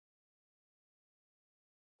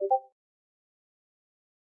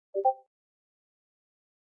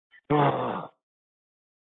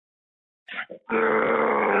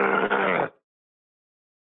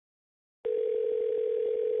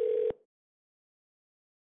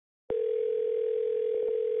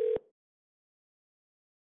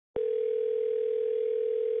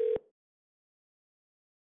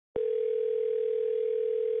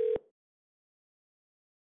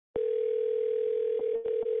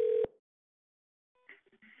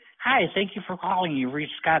Hi, thank you for calling. You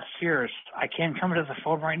reached Scott Sears. I can't come to the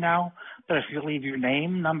phone right now, but if you leave your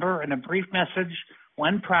name, number, and a brief message,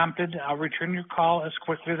 when prompted, I'll return your call as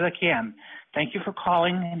quickly as I can. Thank you for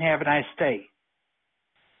calling and have a nice day.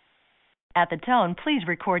 At the tone, please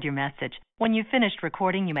record your message. When you've finished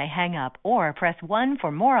recording, you may hang up or press 1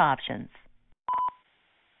 for more options.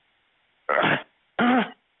 Let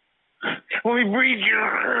me breathe you.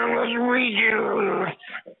 Let's read you.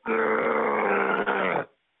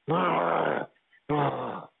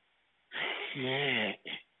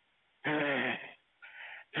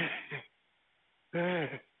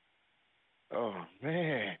 Oh,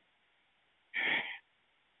 man.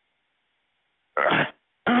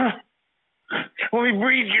 Let me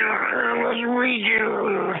breathe you. Let's read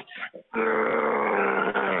you.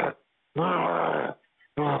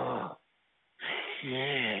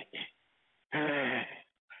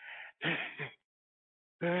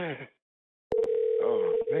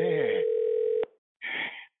 Oh, man.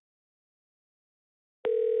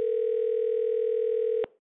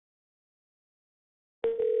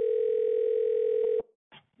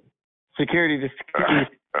 Security to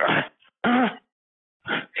security.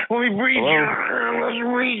 Let me breathe Hello? you. Let's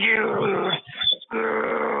read you.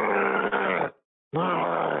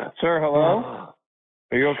 Sir, hello?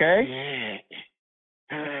 Are you okay?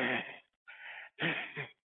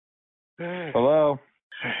 Hello?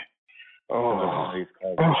 Oh.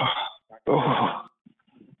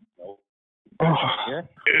 Yeah?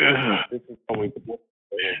 This is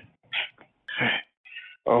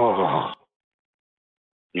Oh.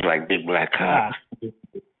 You like big black cock?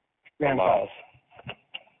 Grandpa's.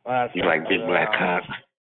 You like big black cock?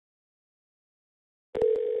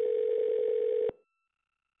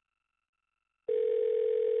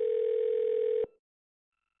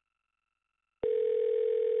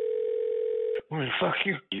 Want me to fuck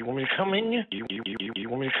you? You want me to come in you? You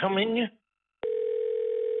want me to come in you?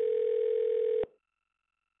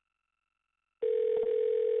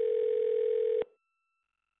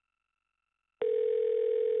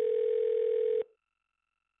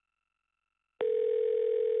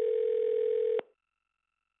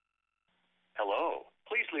 Hello.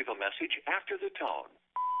 Please leave a message after the tone.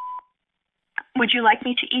 Would you like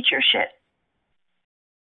me to eat your shit?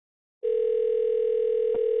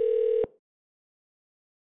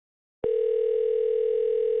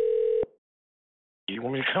 You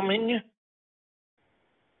want me to come in you?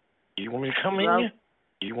 You want me to come in Hello? you?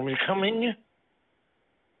 You want me to come in you?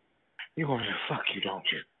 You want me to fuck you, don't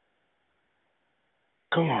you?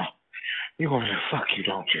 Come on. You want me to fuck you,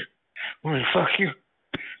 don't you? Want me to fuck you?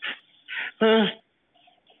 Huh?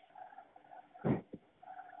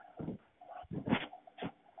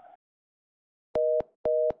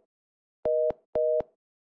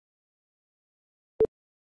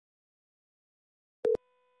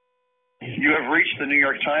 You have reached the New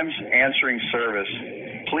York Times answering service.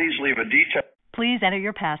 Please leave a detailed... Please enter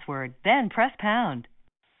your password, then press pound.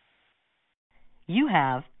 You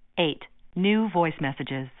have 8 new voice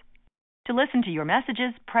messages. To listen to your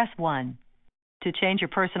messages, press 1. To change your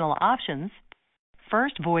personal options,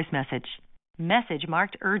 first voice message. Message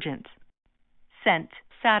marked urgent. Sent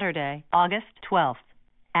Saturday, August 12th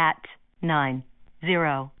at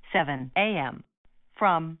 9:07 a.m.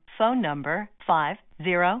 from phone number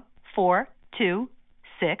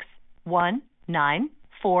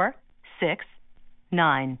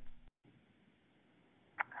 5042619469.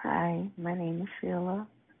 Hi, my name is Sheila.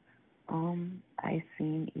 I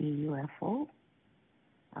seen a UFO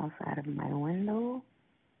outside of my window,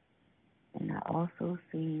 and I also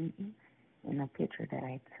seen in a picture that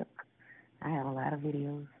I took. I have a lot of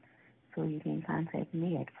videos, so you can contact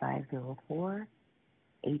me at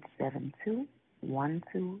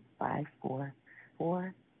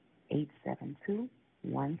 504-872-1254,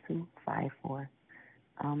 872-1254.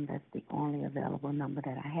 That's the only available number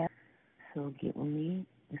that I have, so get with me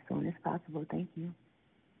as soon as possible. Thank you.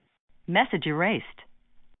 Message erased.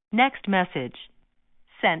 Next message.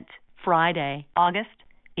 Sent Friday, August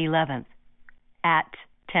 11th at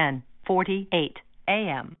 10:48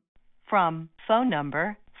 a.m. from phone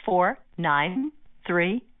number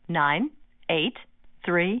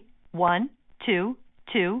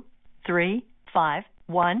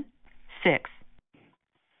 49398312235116.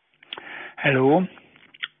 Hello.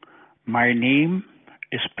 My name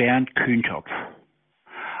is Bernd Kühntopf.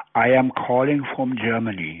 I am calling from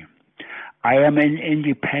Germany. I am an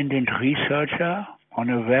independent researcher on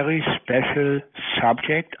a very special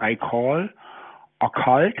subject I call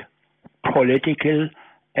occult political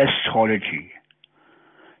astrology,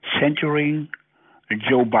 centering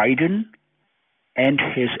Joe Biden and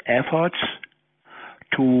his efforts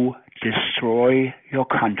to destroy your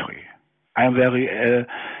country. I am very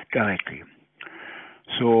directly.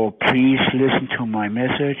 So please listen to my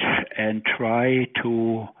message and try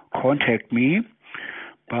to contact me.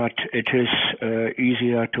 But it is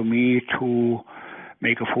easier to me to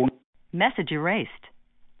make a phone. Message erased.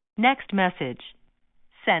 Next message.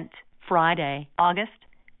 Sent Friday, August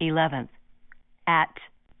 11th at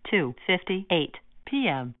 2:58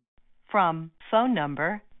 p.m. from phone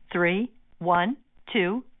number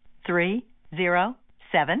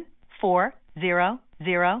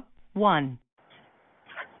 312-307-4001.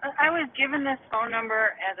 I was given this phone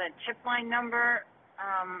number as a tip line number.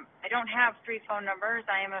 I don't have 3 phone numbers.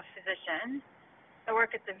 I am a physician. I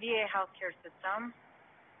work at the VA healthcare system,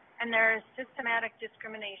 and there is systematic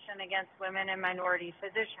discrimination against women and minority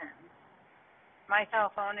physicians. My cell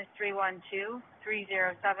phone is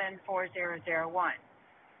 312-307-4001.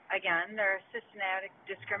 Again, there is systematic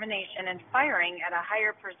discrimination and firing at a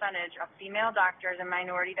higher percentage of female doctors and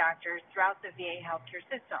minority doctors throughout the VA healthcare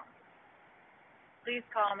system. Please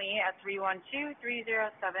call me at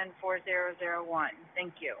 312-307-4001.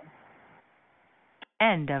 Thank you.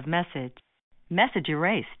 End of message. Message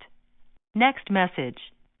erased. Next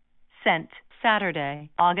message. Sent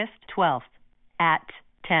Saturday, August 12th at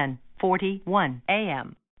 10:41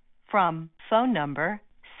 a.m. from phone number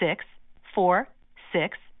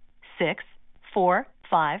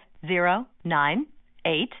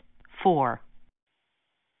 646-645-0984.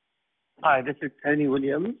 Hi, this is Tony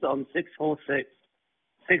Williams on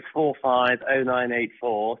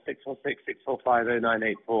 646-645-0984,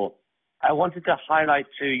 646-645-0984. I wanted to highlight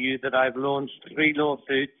to you that I've launched 3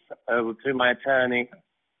 lawsuits through my attorney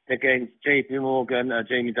against JP Morgan,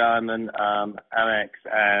 Jamie Dimon, Amex,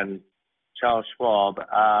 and Charles Schwab,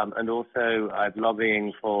 and also I'm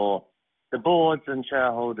lobbying for the boards and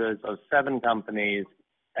shareholders of 7 companies: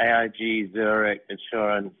 AIG, Zurich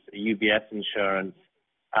Insurance, UBS Insurance,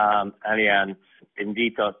 Allianz,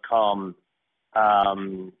 Indeed.com,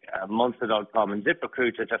 Monster.com, and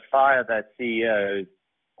ZipRecruiter to fire their CEOs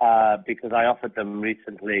because I offered them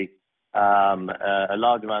recently a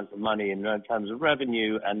large amount of money in terms of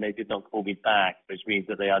revenue, and they did not call me back, which means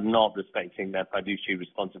that they are not respecting their fiduciary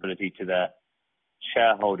responsibility to their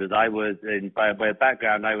shareholders. I was, by way of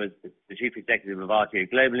background, I was the chief executive of RTA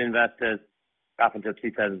Global Investors up until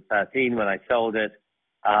 2013 when I sold it.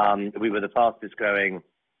 We were the fastest growing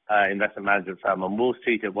investment management firm on Wall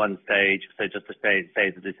Street at one stage. So just to say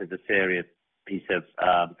that this is a serious piece of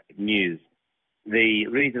news. The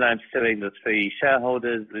reason I'm suing the 3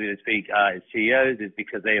 shareholders, the 3 CEOs, is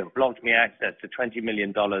because they have blocked me access to $20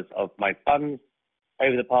 million of my funds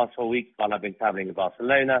over the past 4 weeks while I've been traveling to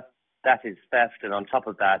Barcelona. That is theft, and on top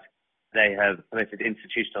of that, they have committed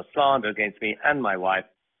institutional slander against me and my wife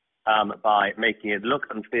by making it look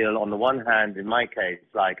and feel, on the one hand, in my case,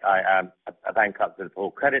 like I am a bankrupt with full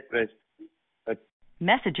credit risk. But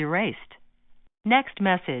message erased. Next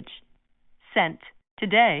message. Sent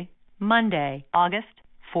today, Monday, August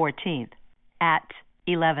 14th at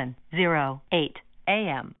 11:08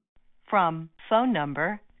 a.m. from phone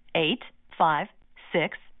number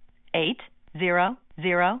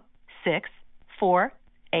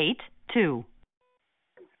 856-800-6482.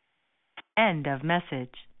 End of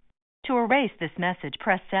message. To erase this message,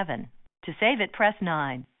 press 7. To save it, press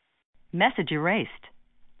 9. Message erased.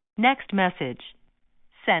 Next message.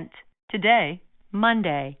 Sent today,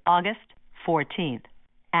 Monday, August 14th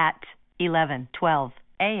at 11:12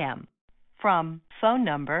 a.m. from phone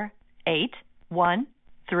number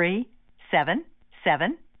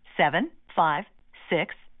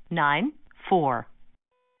 813-777-5694.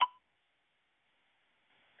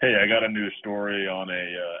 Hey, I got a new story on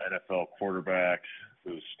a NFL quarterback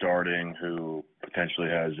who's starting, who potentially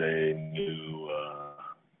has a new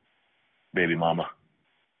baby mama.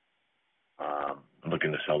 I'm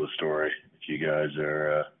looking to sell the story. If you guys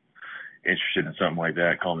are interested in something like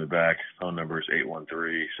that, call me back. Phone number is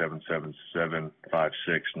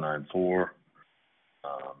 813-777-5694.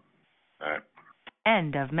 All right.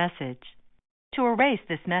 End of message. To erase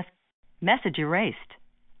this message erased.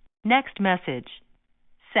 Next message.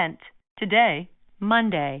 Sent today,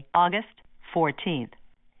 Monday, August 14th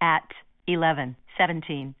at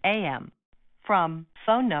 11:17 a.m. from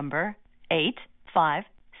phone number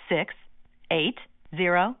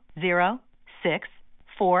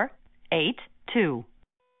 856-800-6482. 482.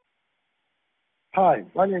 Hi,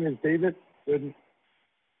 my name is David.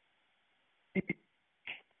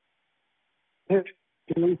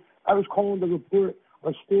 I was calling to report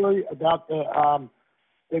a story about the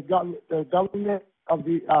government of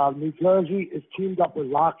the New Jersey is teamed up with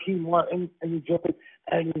Lockheed Martin in New Jersey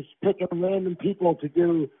and is picking random people to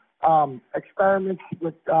do experiments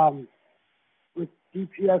with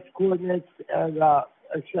GPS coordinates and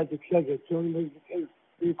et cetera, et cetera. So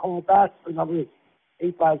you call back, the number is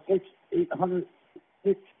 856-800-6482,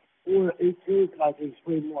 and I can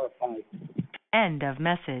explain more if I... End of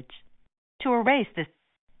message. To erase this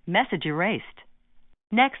message erased.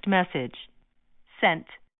 Next message. Sent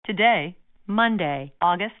today, Monday,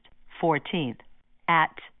 August 14th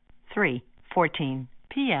at 3:14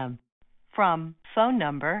 p.m. from phone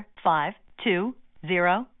number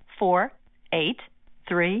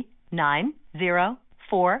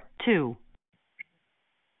 52048390042.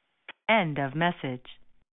 End of message.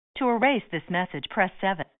 To erase this message, press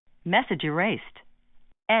 7. Message erased.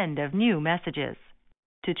 End of new messages.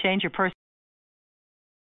 To change your person.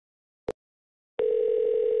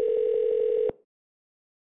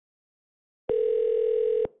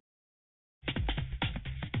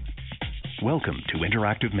 Welcome to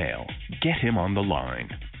Interactive Mail. Get him on the line.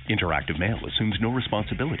 Interactive Mail assumes no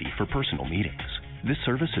responsibility for personal meetings. This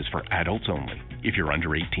service is for adults only. If you're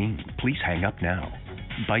under 18, please hang up now.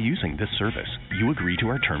 By using this service, you agree to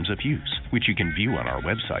our terms of use, which you can view on our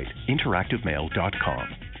website,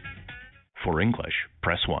 interactivemail.com. For English,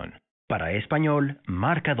 press 1. Para español,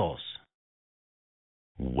 marca 2.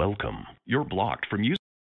 Welcome. You're blocked from using.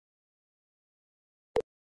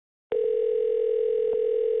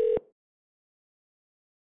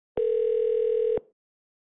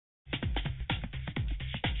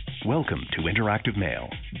 Welcome to Interactive Mail.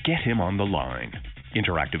 Get him on the line.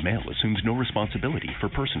 Interactive Mail assumes no responsibility for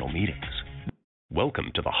personal meetings.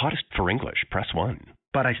 Welcome to the hottest. For English, press 1.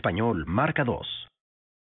 Para español, marca 2.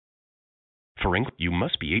 For English, you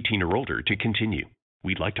must be 18 or older to continue.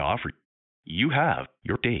 We'd like to offer you have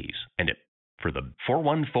your days and it for the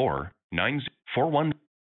 414-941.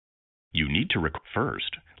 You need to record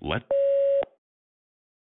first.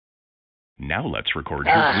 Now let's record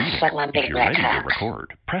your greeting. If you're ready to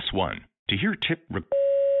record, press 1. To hear tip.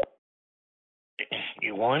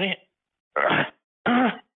 You want it?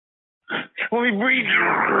 Let me breathe.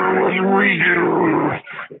 Let me breathe.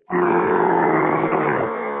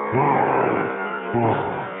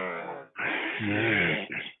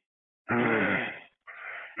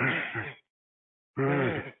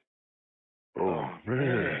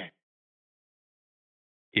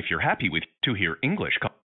 If you're happy with to hear English,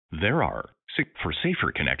 there are for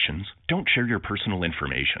safer connections. Don't share your personal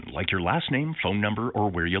information like your last name, phone number,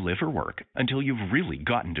 or where you live or work until you've really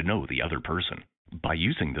gotten to know the other person. By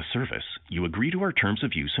using this service, you agree to our terms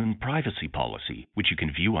of use and privacy policy, which you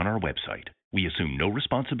can view on our website. We assume no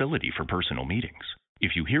responsibility for personal meetings.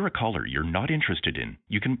 If you hear a caller you're not interested in,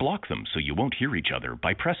 you can block them so you won't hear each other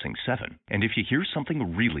by pressing 7. And if you hear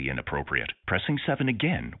something really inappropriate, pressing 7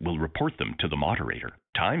 again will report them to the moderator.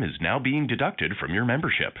 Time is now being deducted from your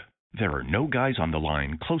membership. There are no guys on the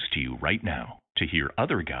line close to you right now. To hear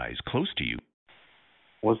other guys close to you.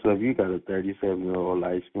 What's up? You got a 37-year-old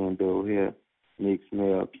light-skinned dude here. Mixed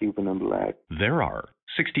male, Cuban and black. There are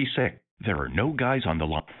 66. There are no guys on the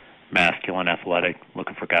line. Masculine, athletic,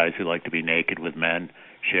 looking for guys who like to be naked with men,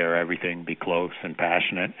 share everything, be close and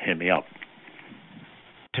passionate. Hit me up.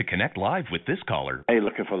 To connect live with this caller. Hey,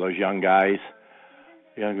 looking for those young guys.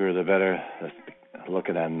 Younger the better. Look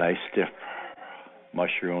at that nice stiff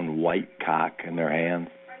mushroom white cock in their hand.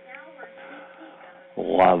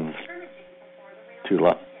 Love to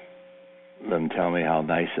let them tell me how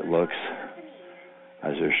nice it looks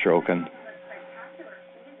as they're stroking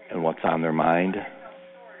and what's on their mind.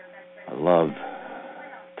 I love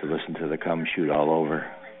to listen to the cum shoot all over.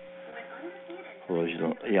 Those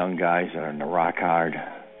young guys that are in the rock hard,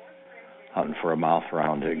 hunting for a mouth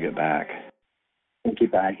around to get back. Thank you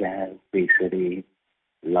guys have big city,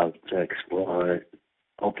 love to explore,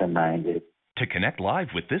 open-minded. To connect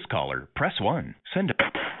live with this caller, press 1. Send a...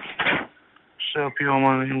 What's up, y'all?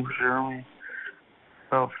 My name is Jeremy.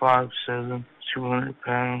 About 5'7", 200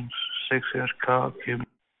 pounds, 6-inch cock.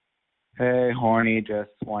 Hey, horny,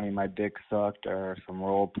 just wanting my dick sucked or some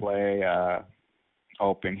role play.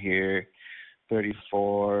 Open here,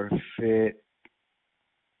 34, fit,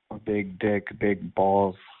 a big dick, big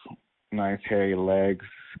balls, nice hairy legs,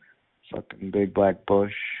 fucking big black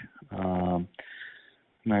bush,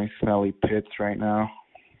 nice smelly pits right now.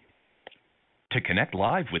 To connect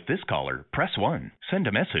live with this caller, press 1. Send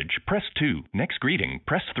a message, press 2. Next greeting,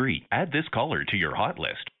 press 3. Add this caller to your hot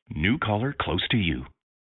list. New caller close to you.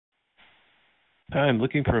 I'm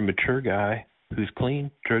looking for a mature guy who's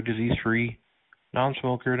clean, drug disease free,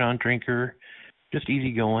 non-smoker, non-drinker, just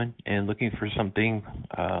easygoing, and looking for something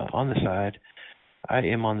on the side. I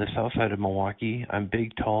am on the south side of Milwaukee. I'm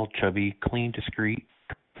big, tall, chubby, clean, discreet.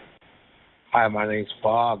 Hi, my name's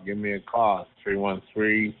Bob. Give me a call,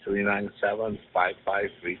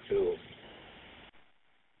 313-397-5532.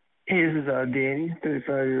 Hey, this is Danny, 35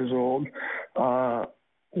 years old.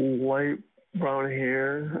 Light brown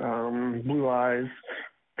hair, blue eyes,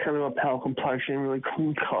 kind of a pale complexion, really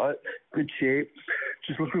clean cut, good shape.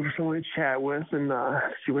 Just looking for someone to chat with and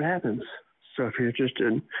see what happens. So if you're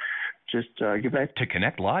interested, just get back. To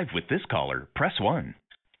connect live with this caller, press 1.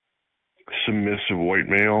 Submissive white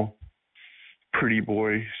male, pretty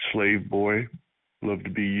boy, slave boy, love to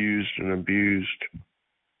be used and abused,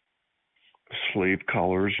 slave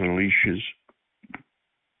collars and leashes.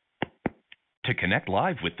 To connect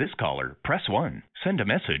live with this caller, press 1. Send a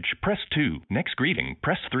message, press 2. Next greeting,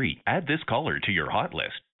 press 3. Add this caller to your hot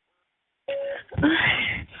list.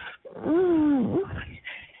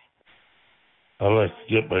 I like to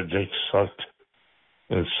get my dick sucked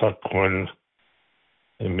and suck one.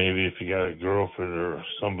 And maybe if you got a girlfriend or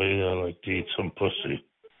somebody, I like to eat some pussy.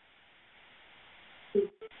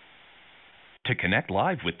 To connect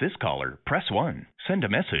live with this caller, press 1. Send a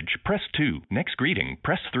message, press 2. Next greeting,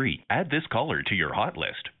 press 3. Add this caller to your hot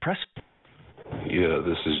list. Press. Yeah,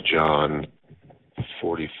 this is John,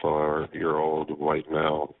 44-year-old white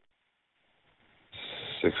male,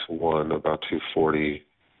 6'1", about 240.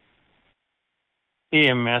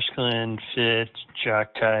 Yeah, masculine, fit,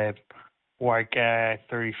 jock type, white guy,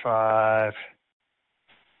 35.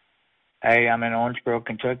 Hey, I'm in Orangeburg,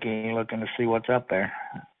 Kentucky, looking to see what's up there.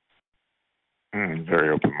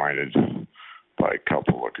 Very open-minded, by a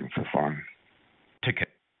couple looking for fun. Ticket.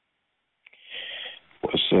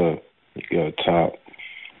 What's up? You got a top?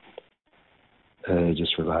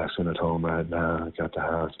 Just relaxing at home right now. I got the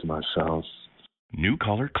house to myself. New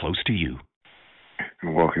caller close to you.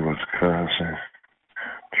 Milwaukee, Wisconsin.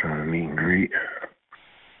 Trying to meet and greet.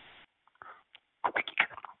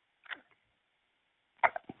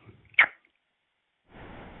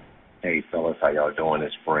 Hey fellas, how y'all doing?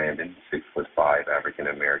 It's Brandon, 6'5", African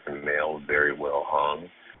American male, very well hung,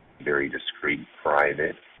 very discreet,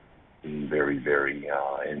 private, very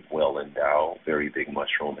and well endowed, very big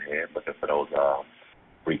mushroom head. Looking for those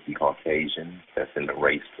freaky Caucasians that's in the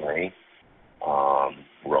race play,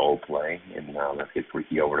 role play, and let's get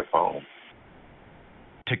freaky over the phone.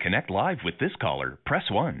 To connect live with this caller, press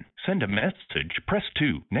 1. Send a message, press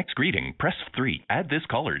 2. Next greeting, press 3. Add this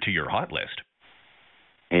caller to your hot list.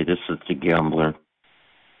 Hey, this is the Gambler.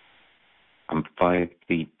 I'm 5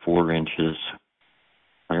 feet 4 inches,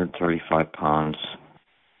 135 pounds,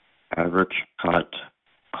 average cut,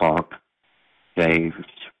 cock,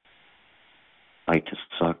 shaved, like to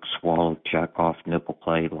suck, swallow, jack off, nipple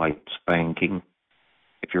play, light spanking.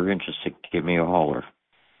 If you're interested, give me a holler.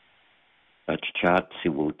 Let's chat, see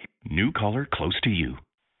what we can. New caller close to you.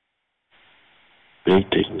 Big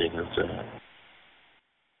dick niggas.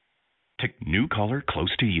 New caller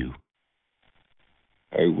close to you.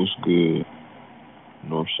 Hey, what's good?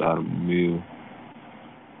 North side of the mill.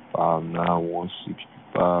 5'9",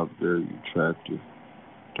 165, very attractive.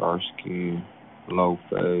 Dark skin, low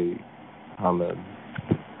fade. Holla at me.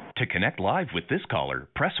 To connect live with this caller,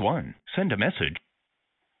 press 1. Send a message.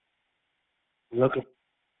 Looking.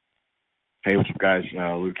 Hey, what's up, guys?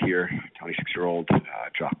 Luke here, 26-year-old,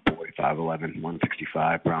 jock boy, 5'11",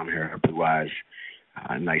 165, brown hair, blue eyes,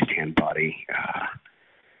 nice tan body,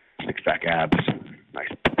 six-pack abs, nice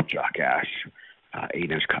jock ass,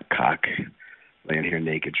 8-inch cock, laying here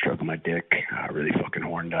naked, stroking my dick, really fucking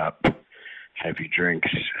horned up, had a few drinks,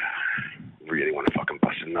 really want to fucking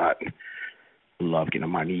bust a nut, love getting on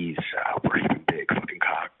my knees, working a big fucking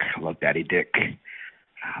cock, love daddy dick.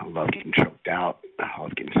 I love getting choked out. I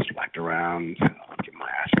love getting slapped around. I love getting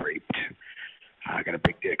my ass raped. I got a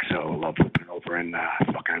big dick, so I love flipping over and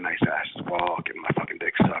fucking a nice ass as well. Getting my fucking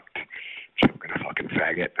dick sucked. Choking a fucking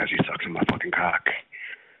faggot as he sucks on my fucking cock.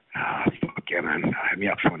 Fuck yeah, man. Hit me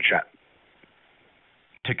up if you want to chat.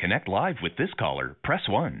 To connect live with this caller, press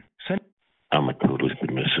 1. I'm a totally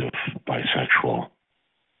submissive, bisexual,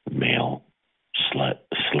 male, slut,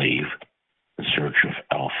 slave, in search of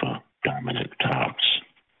alpha, dominant tops.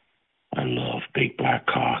 I love big black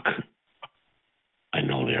cock. I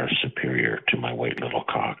know they are superior to my white little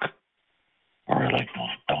cock. Or I like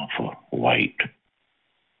those alpha white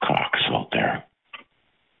cocks out there.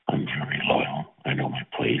 I'm very loyal. I know my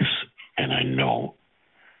place, and I know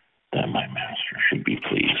that my master should be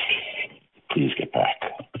pleased. Please get back.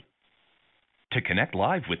 To To connect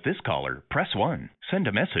live with this caller, press 1. Send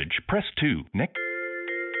a message, press 2. Next.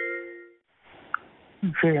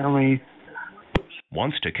 Jeremy.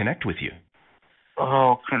 Wants to connect with you.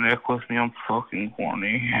 Oh, connect with me. I'm fucking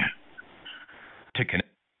horny. To connect.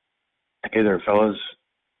 Hey there, fellas.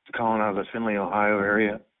 Calling out of the Findlay, Ohio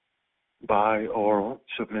area. Bi or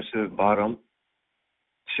submissive bottom.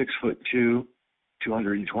 6'2",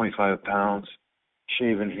 225 pounds.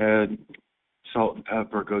 Shaven head. Salt and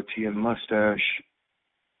pepper goatee and mustache.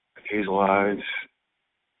 Hazel eyes.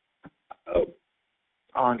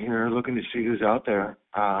 On here looking to see who's out there.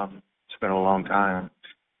 It's been a long time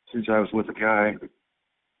since I was with a guy.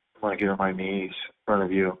 I want to get on my knees in front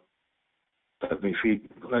of you.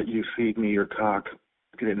 Let you feed me your cock.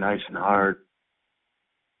 Get it nice and hard.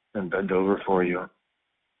 Then bend over for you.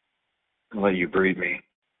 And let you breed me.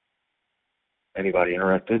 Anybody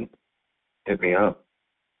interested? Hit me up.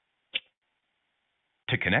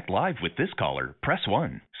 To connect live with this caller, press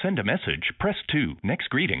 1. Send a message, press 2. Next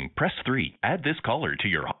greeting, press 3. Add this caller to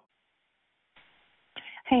your...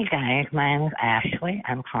 Hey guys, my name is Ashley.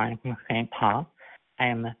 I'm calling from St. Paul. I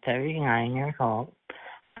am 39 years old.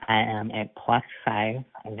 I am a +5,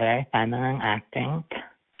 very feminine acting,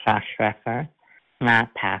 cross-dresser,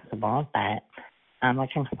 not passable, but I'm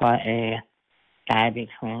looking for a guy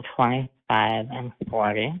between 25 and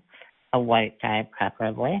 40, a white guy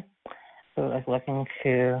preferably, who is looking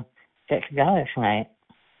to get together tonight.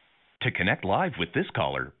 To connect live with this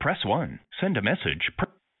caller, press 1. Send a message.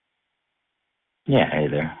 Yeah, hey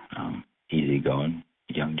there. Easygoing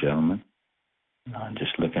young gentleman.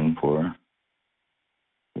 Just looking for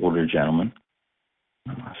older gentleman,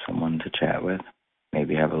 someone to chat with,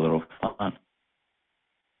 maybe have a little fun.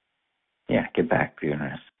 Yeah, get back to you in a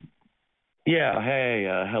minute. Yeah, hey,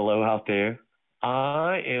 hello out there.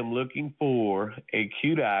 I am looking for a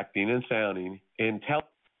cute acting and sounding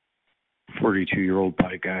 42-year-old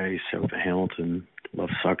bi guy, south of Hamilton,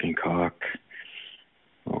 loves sucking cock,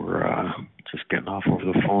 or just getting off over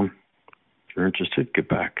the phone. If you're interested, get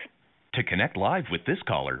back. To connect live with this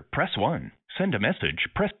caller, press 1. Send a message,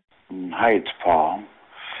 press... Hi, it's Paul.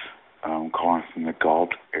 I'm calling from the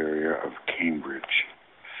Galt area of Cambridge.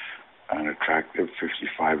 An attractive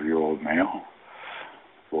 55-year-old male,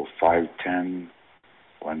 about 5'10",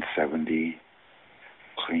 170,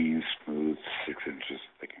 clean, smooth, 6 inches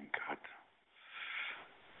thick and cut.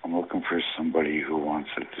 I'm looking for somebody who wants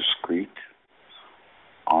a discreet,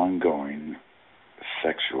 ongoing,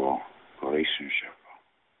 sexual relationship.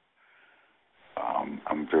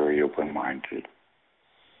 I'm very open-minded.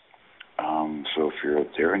 So if you're out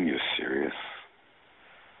there and you're serious,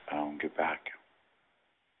 get back.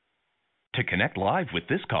 To connect live with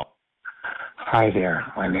this call. Hi there,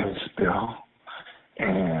 my name is Bill,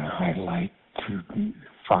 and I'd like to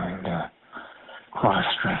find a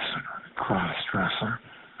cross-dresser.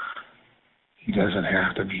 He doesn't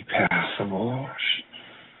have to be passable.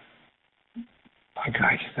 Like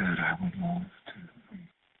I said, I would love to.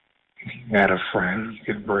 If you had a friend, you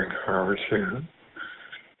could bring her too.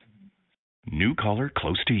 New caller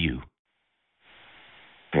close to you.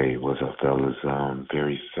 Hey, what's up, fellas?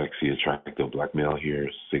 Very sexy, attractive black male here,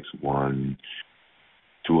 6'1",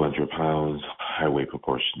 200 pounds, highway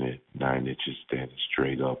proportionate, 9 inches standing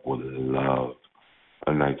straight up. Would love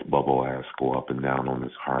a nice bubble ass go up and down on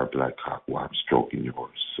this hard black cock while I'm stroking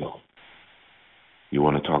yours. So, you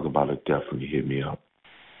want to talk about it, definitely hit me up.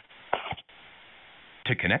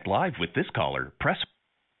 To connect live with this caller, press...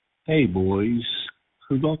 Hey, boys.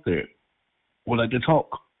 Who's out there? Would like to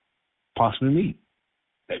talk? Possibly me.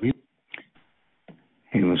 Maybe.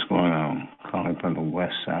 Hey, what's going on? Calling from the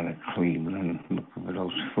west side of Cleveland, looking for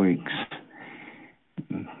those freaks.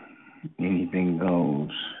 Anything goes.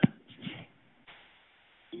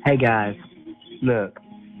 Hey guys, look,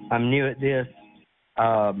 I'm new at this,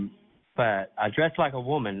 but I dress like a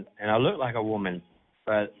woman and I look like a woman,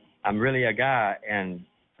 but I'm really a guy and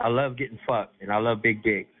I love getting fucked and I love big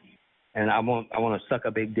dicks, and I want to suck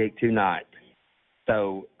a big dick tonight.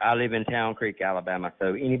 So I live in Town Creek, Alabama.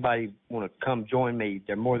 So anybody want to come join me,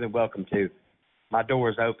 they're more than welcome to. My door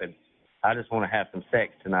is open. I just want to have some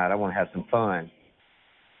sex tonight. I want to have some fun.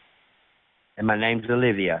 And my name's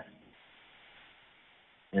Olivia.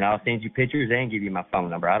 And I'll send you pictures and give you my phone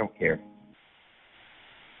number. I don't care.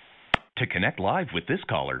 To connect live with this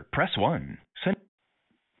caller, press 1.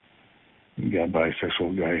 You got a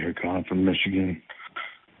bisexual guy here calling from Michigan.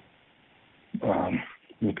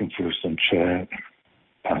 Looking for some chat,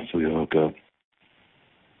 possibly a hookup.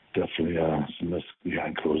 Definitely some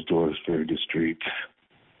behind closed doors, very discreet.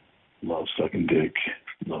 Love sucking dick.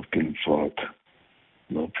 Love getting fucked.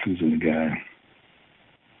 Love pleasing the guy.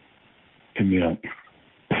 Hit me up.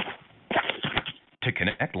 To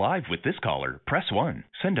connect live with this caller, press 1.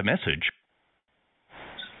 Send a message.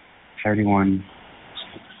 31,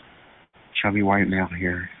 chubby white male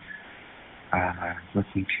here.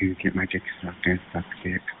 Looking to get my dick sucked and suck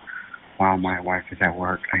dick while my wife is at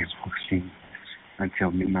work. I am hosting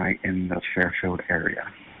until midnight in the Fairfield area.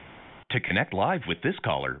 To connect live with this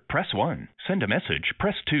caller, press 1. Send a message,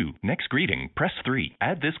 press 2. Next greeting, press 3.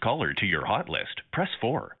 Add this caller to your hot list, press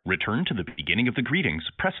 4. Return to the beginning of the greetings,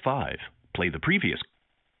 press 5. Play the previous.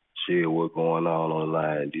 Shit, what's going on the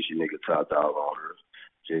line? This your nigga Top Dog on her.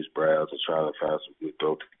 Just browsing, trying to find some good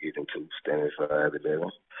dope to get into. Standing 5'11".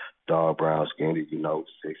 Dark brown skin,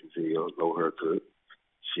 sexy tail, low haircut.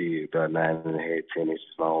 She about 9.5, 10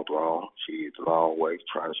 inches long thrown. She is a long way,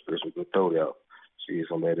 trying to spit some good throat out. She is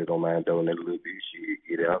somebody that don't mind doing that a little bit. She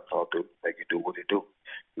get out, talk to, make it do what it do.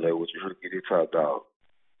 Like what you heard, get it Top Dog.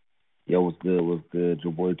 Yo, what's good? What's good?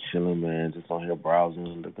 Your boy chilling, man. Just on here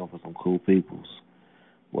browsing, looking for some cool peoples.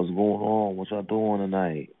 What's going on? What y'all doing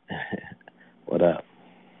tonight? What up?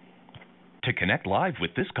 To connect live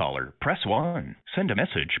with this caller, press 1. Send a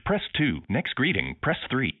message, press 2. Next greeting, press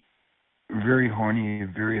 3. Very horny,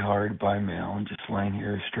 very hard by mail, and just laying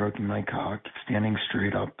here stroking my cock, standing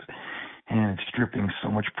straight up, and it's dripping so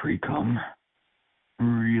much pre-cum.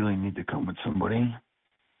 Really need to come with somebody.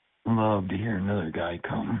 Love to hear another guy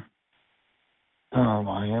come.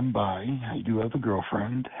 I am bi. I do have a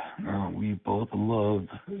girlfriend. We both love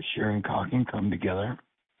sharing cock and cum together.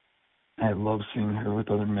 I love seeing her with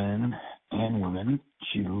other men and women.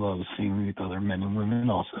 She loves seeing me with other men and women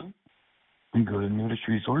also. We go to nudist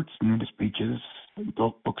resorts, nudist beaches,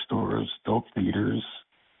 adult bookstores, adult theaters.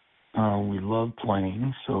 We love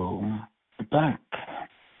playing, so get back.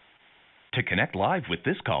 To connect live with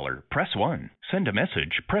this caller, press 1. Send a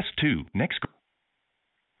message, press 2. Next.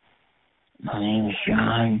 My name is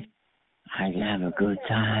John. I have a good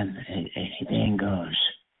time. Anything goes.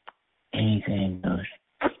 Anything goes.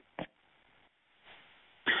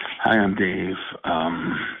 Hi, I'm Dave.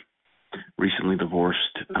 Recently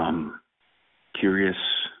divorced. Curious.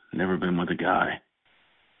 Never been with a guy.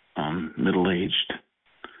 Middle-aged.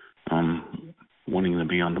 Wanting to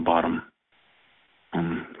be on the bottom.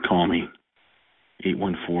 Call me.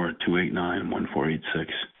 814-289-1486.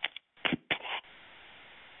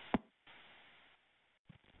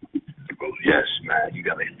 Yes, man. You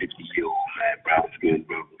got a 50-year-old man, brown skin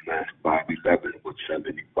brother, man. 5'11" with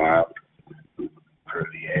 75.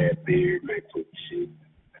 Curly hair, beard, man, put shit.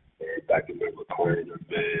 I can remember calling her,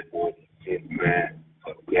 man, 110, man.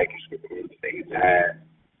 Black is recording things in half.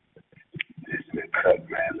 This man cut,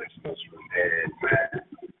 man. Let's go from head, man.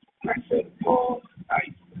 I said, Paul,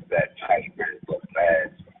 I that tight, man, but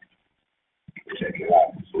fast. Check it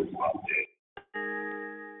out. So out there.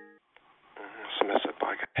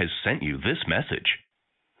 Has sent you this message.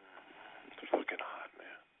 Fucking hot,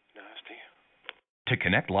 man. Nasty. To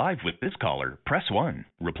connect live with this caller, press 1.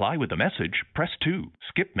 Reply with a message, press 2.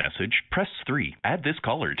 Skip message, press 3. Add this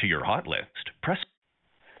caller to your hot list. Press.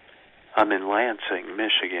 I'm in Lansing,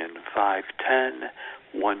 Michigan. 5'10",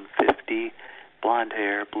 150, blonde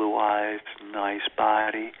hair, blue eyes, nice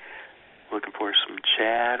body. Looking for some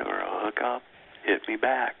chat or a hookup? Hit me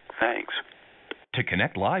back. Thanks. To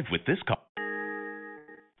connect live with this caller.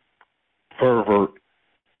 Pervert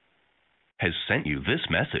has sent you this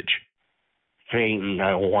message. Satan,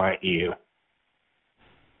 I want you.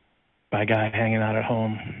 My guy hanging out at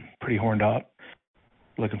home, pretty horned up,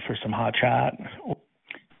 looking for some hot chat.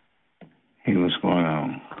 Hey, what's going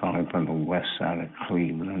on? Calling from the west side of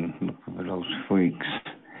Cleveland, looking for those freaks.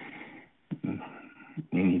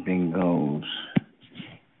 Anything goes.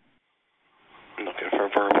 Looking for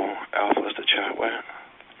verbal alphas to chat with.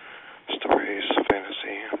 Stories,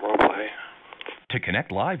 fantasy, roleplay. To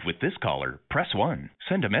connect live with this caller, press 1.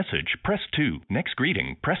 Send a message, press 2. Next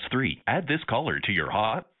greeting, press 3. Add this caller to your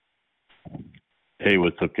hot. Hey,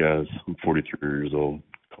 what's up, guys? I'm 43 years old,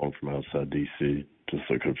 calling from outside D.C. Just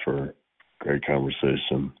looking for great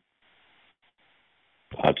conversation.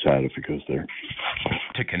 Hot chat if it goes there.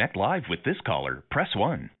 To connect live with this caller, press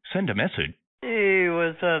 1. Send a message. Hey,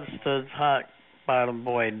 what's up, studs? Hot bottom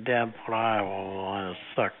boy, Deb from Iowa. Want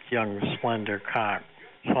to suck young, slender cock.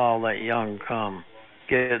 Swallow that young cum.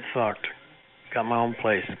 Get fucked. Got my own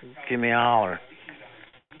place. Give me a holler.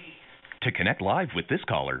 To connect live with this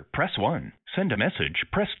caller, press 1. Send a message,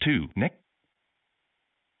 press 2.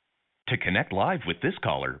 To connect live with this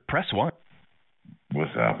caller, press 1.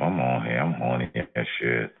 What's up? I'm on here. I'm horny as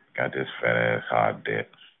shit. Got this fat ass hot dick.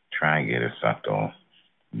 Try and get it sucked on.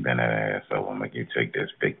 Bend that ass over. Make you take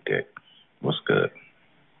this big dick. What's good?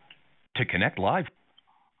 To connect live.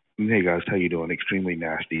 Hey guys, how you doing? Extremely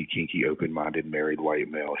nasty, kinky, open-minded, married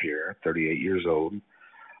white male here, 38 years old.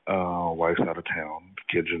 Wife's out of town.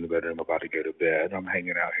 Kids in the bedroom about to go to bed. I'm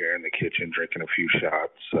hanging out here in the kitchen drinking a few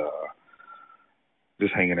shots.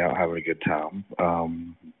 Just hanging out, having a good time.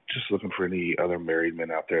 Just looking for any other married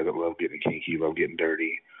men out there that love getting kinky, love getting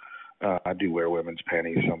dirty. I do wear women's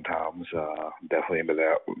panties sometimes. Definitely into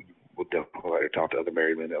that. Would definitely like to talk to other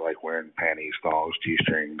married men that like wearing panties, thongs,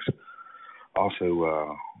 G-strings.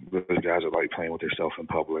 Also, those guys that like playing with themselves in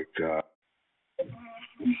public.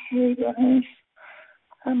 Hey guys,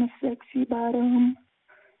 I'm a sexy bottom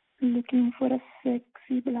looking for a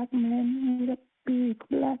sexy black man with a big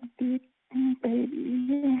black dick,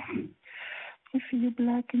 baby. If you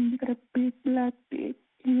black and you got a big black dick,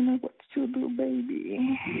 you know what to do,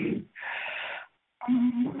 baby.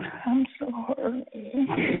 I'm so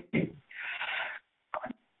horny.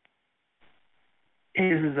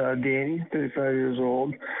 Hey, this is Danny, 35 years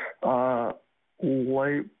old.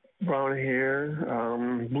 White, brown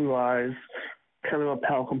hair, blue eyes, kind of a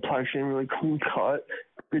pale complexion, really clean cut,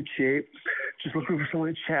 good shape. Just looking for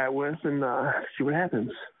someone to chat with and see what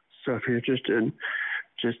happens. So if you're interested,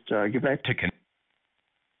 just get back to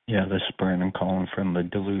Yeah, this is Brandon calling from the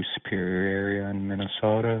Duluth Superior area in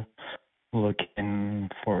Minnesota. Looking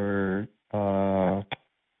for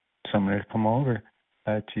somebody to come over.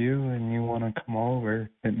 That's you, and you want to come over,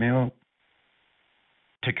 hit me up.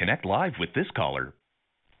 To connect live with this caller,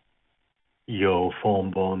 Yo, foam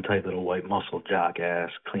bone, tight little white muscle jock ass,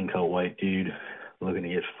 clean cut white dude, looking to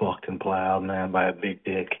get fucked and plowed, man, by a big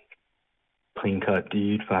dick. Clean cut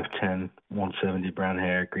dude, 5'10", 170, brown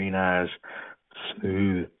hair, green eyes,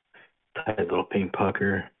 smooth, tight little pink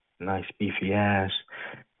pucker, nice beefy ass,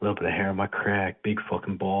 a little bit of hair on my crack, big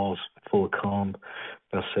fucking balls, full of cum,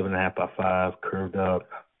 about 7.5 by 5, curved up.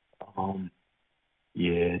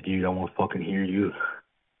 Yeah, dude, I want to fucking hear you.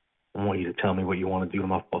 I want you to tell me what you want to do to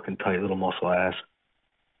my fucking tight little muscle ass.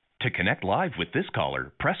 to connect live with this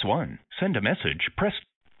caller, press 1. Send a message, press...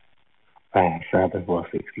 Hi, Southern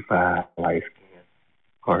 165, light skin.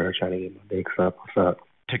 Harder trying to get my dick up. What's up?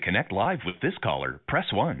 To connect live with this caller,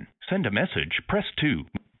 press 1. Send a message, press 2.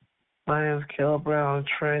 My name is Caleb Brown,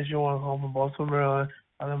 trans. You want to call from Baltimore, Maryland.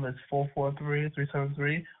 My number is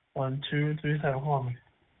 443-373-1237. Call me.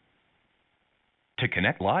 To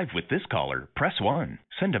connect live with this caller, press 1.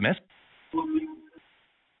 Send a message.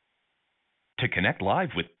 To connect live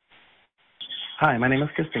with... Hi, my name is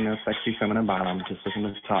Christina, sexy feminine bottom. Just looking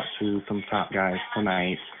to talk to some top guys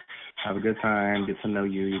tonight. Have a good time, get to know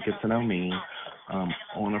you, you get to know me.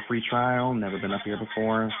 On a free trial, never been up here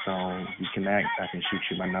before, so we connect. I can shoot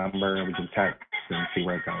you my number, we can text and see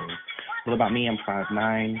where it goes. A little about me, I'm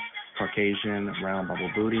 5'9", Caucasian, round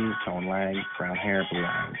bubble booty, toned legs, brown hair, blue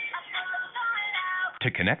eyes. To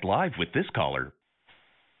connect live with this caller.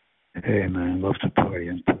 Hey man, love to party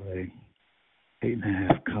and play.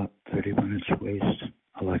 8.5 cup, 31 inch waist.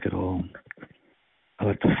 I like it all. I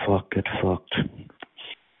like to get fucked.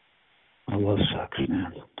 I love sex,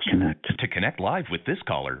 man. Connect. To connect live with this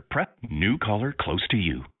caller, press new caller close to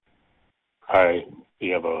you. Hi,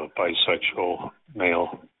 you have a bisexual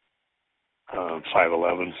male,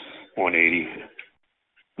 5'11", 180,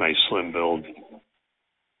 nice slim build,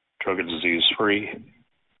 drug and disease free,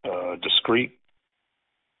 discreet,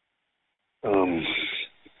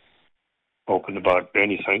 open about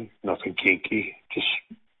anything, nothing kinky, just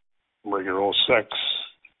regular old sex.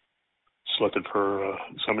 Just looking for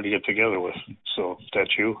somebody to get together with. So if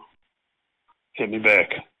that's you, hit me back.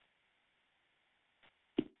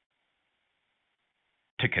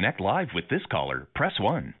 To connect live with this caller, press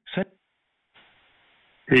 1.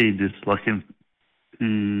 Hey, just looking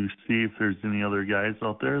to see if there's any other guys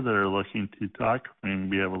out there that are looking to talk.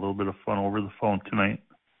 Maybe have a little bit of fun over the phone tonight.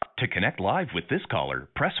 To connect live with this caller,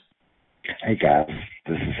 press... Hey guys,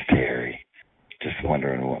 this is Terry. Just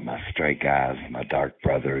wondering what my straight guys, my dark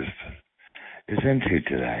brothers, is into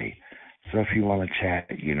today. So if you want to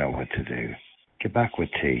chat, you know what to do. Get back with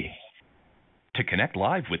T. To connect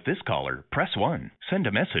live with this caller, press 1. Send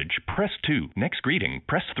a message, press 2. Next greeting,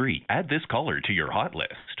 press 3. Add this caller to your hot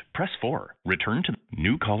list. Press 4. Return to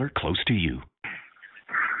new caller close to you.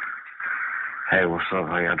 Hey, what's up?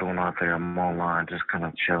 How y'all doing out there? I'm online, just kind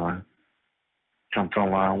of chilling. Jumped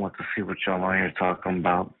online, want to see what y'all on here talking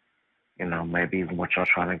about. You know, maybe even what y'all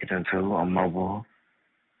trying to get into. I'm mobile.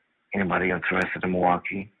 Anybody interested in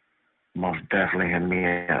Milwaukee? Most definitely hit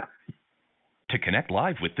me up. To connect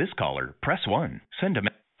live with this caller, press 1. Send a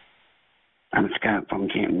message. I'm Scott from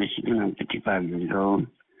Canton, Michigan. I'm 55 years old.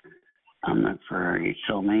 I'm looking for a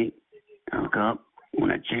soulmate. Hook up.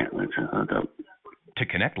 When I chat, let's hook up. To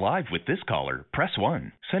connect live with this caller, press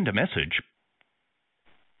 1. Send a message.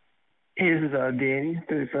 Hey, this is Danny,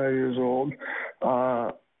 35 years old.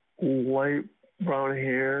 White, brown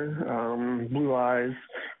hair, blue eyes,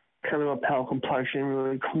 kind of a pale complexion,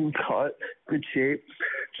 really clean cut, good shape.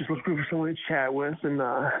 Just looking for someone to chat with and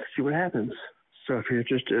see what happens. So if you're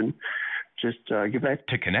interested, just get back.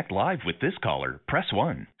 To connect live with this caller, press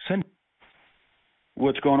 1. Send.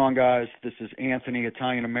 What's going on, guys? This is Anthony,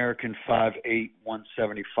 Italian-American, 5'8",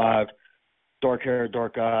 175. Dark hair,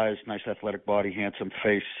 dark eyes, nice athletic body, handsome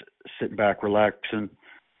face, sitting back, relaxing,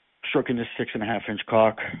 stroking this 6.5-inch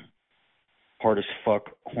cock. Hard as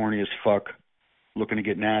fuck, horny as fuck, looking to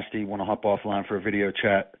get nasty, want to hop offline for a video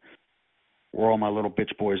chat. Where all my little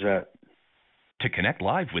bitch boys at? To connect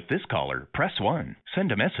live with this caller, press 1.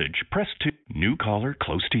 Send a message, press 2. New caller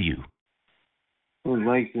close to you. Would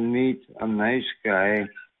like to meet a nice guy,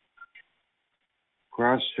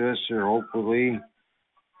 cross-dresser, hopefully.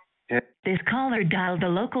 This caller dialed the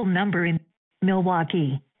local number in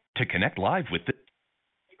Milwaukee. To connect live with the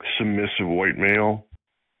submissive white male.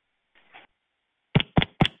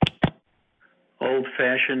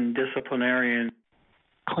 Old-fashioned disciplinarian.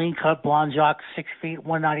 Clean-cut blonde jock, 6 feet,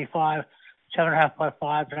 195, 7.5 by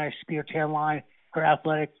 5, nice spear tan line, very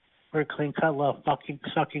athletic, very clean-cut, love fucking,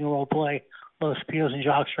 sucking, role play, love spears and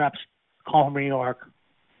jock straps. Call from New York.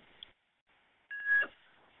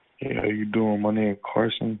 Hey, how you doing? My name is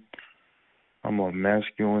Carson. I'm a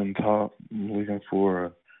masculine top. I'm looking for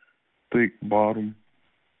a thick bottom.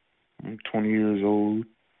 I'm 20 years old.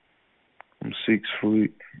 I'm 6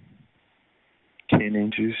 foot, 10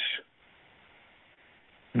 inches.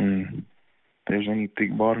 If there's any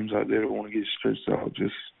thick bottoms out there that want to get stretched out,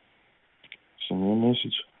 just send me a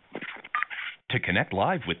message. To connect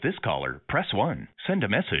live with this caller, press 1. Send a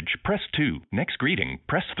message, press 2. Next greeting,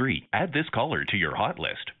 press 3. Add this caller to your hot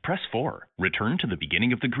list, press 4. Return to the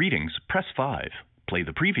beginning of the greetings, press 5. Play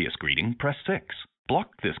the previous greeting, press 6.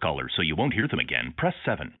 Block this caller so you won't hear them again, press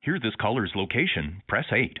 7. Hear this caller's location, press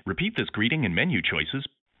 8. Repeat this greeting and menu choices.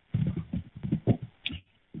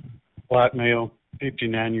 Black male,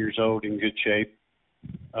 59 years old, in good shape.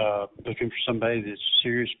 Looking for somebody that's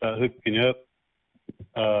serious about hooking up.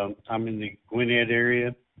 I'm in the Gwinnett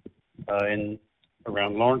area, in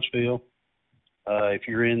around Lawrenceville. If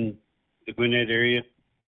you're in the Gwinnett area,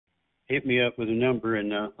 hit me up with a number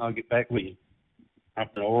and I'll get back with you. I'm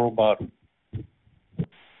an oral bottom.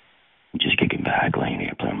 Just kicking back, laying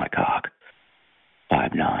here, playing my cock.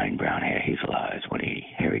 5'9", brown hair, hazel eyes, 180,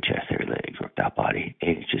 hairy chest, hairy legs, worked out body,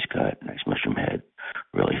 8 inches cut, nice mushroom head,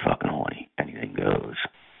 really fucking horny. Anything goes.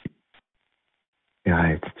 Yeah,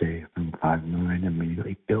 it's Dave. I'm 5'9",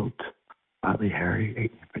 immediately built, slightly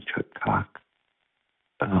hairy, 8-inch cut cock.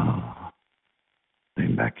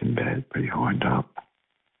 Laying back in bed, pretty horned up.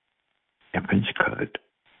 8-inch cut.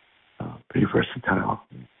 Pretty versatile.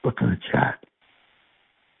 Looking to chat.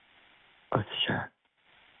 Let's chat.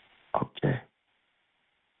 Okay.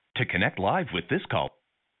 To connect live with this call.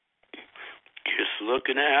 Just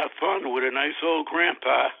looking to have fun with a nice old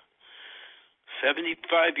grandpa.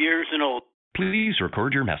 75 years and old. Please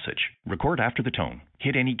record your message. Record after the tone.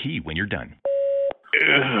 Hit any key when you're done.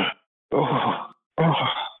 Hey,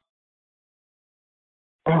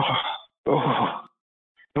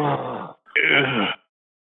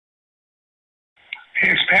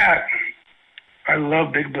 it's Pat. I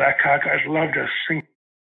love big black cock. I'd love to sing.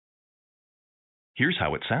 Here's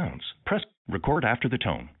how it sounds. Press record after the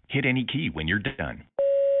tone. Hit any key when you're done.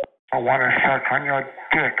 I want to suck on your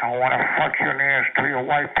dick. I want to fuck your nails through your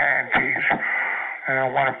white panties. And I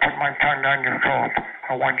want to put my tongue down your throat.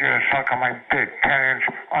 I want you to suck on my big 10-inch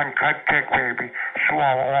uncut dick, baby.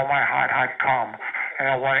 Swallow all my hot, hot cum. And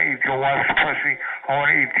I want to eat your wife's pussy. I want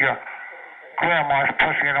to eat your grandma's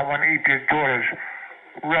pussy. And I want to eat your daughter's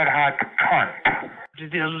red hot cunt.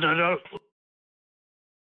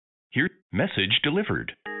 Here, message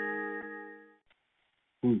delivered.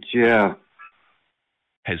 Jeff.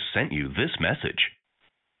 Has sent you this message.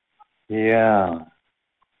 Yeah,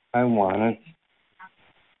 I want it.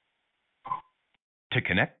 To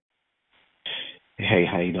connect. Hey,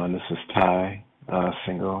 how you doing? This is Ty,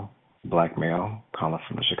 single, black male, calling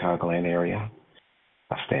from the Chicagoland area.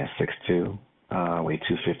 I stand 6'2", weigh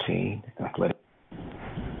 215, athletic.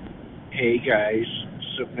 Hey guys,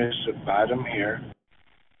 submissive bottom here.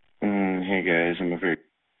 Hey guys, I'm a very...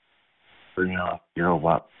 Bring up your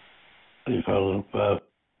what? Hey fellow,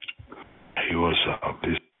 hey, what's up?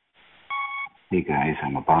 Hey guys,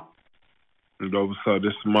 I'm a bot. What's up?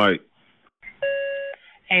 This is Mike.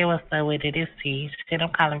 Hey, what's up with it? It's T. I'm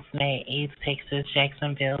calling from the East Texas,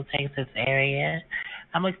 Jacksonville, Texas area.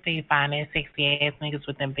 I'm looking for you find that sexy ass niggas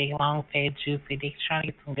with them big, long, fat, juicy dicks trying to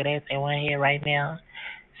get some good ass at one here right now.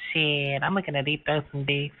 Shit, I'm looking at these throw some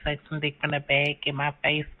dick, suck some dick from the back, get my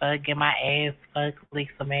face fucked, get my ass fucked, lick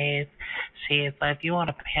some ass. Shit, so if you want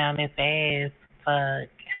to pound this ass, fuck,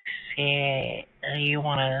 shit, you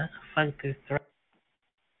want to fuck this throat.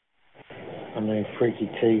 I'm named Freaky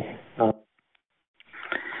T.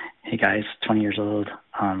 Hey guys, 20 years old,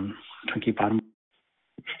 Twinkie Bottom.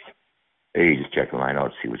 Hey, just check the line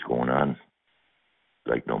out, see what's going on.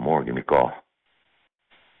 Like no more, give me a call.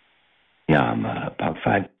 Yeah, I'm about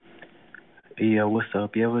 5. Yo, what's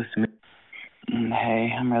up? Yo, what's me?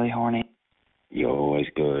 Hey, I'm really horny. Yo, it's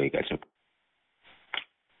good. Got some.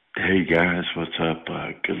 Hey guys, what's up?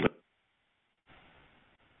 Good luck.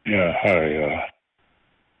 Yeah, hi.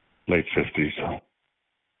 Late 50s.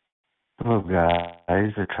 Hello,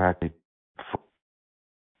 guys. Attracted.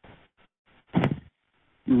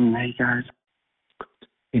 Hey guys.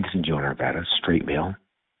 Edison Joe Arvada, straight male,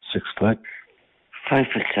 6 foot.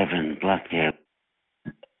 5'7", black hair.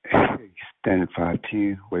 Standard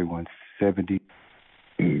 5'2", weigh 170.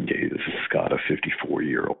 Hey, this is Scott, a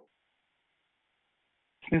 54-year-old.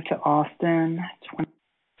 Moved to Austin, 20.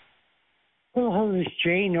 Hello, this is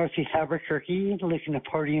Jay, Northeast Albuquerque, looking to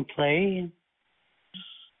party and play.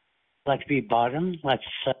 Like to be bottom, let's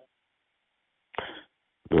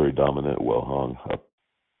Very dominant, well hung up.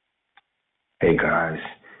 Hey guys,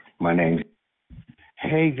 my name's.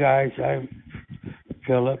 Hey guys, I'm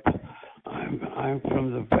Philip. I'm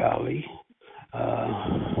from the Valley.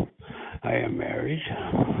 I am married.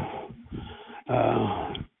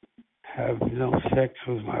 Have no sex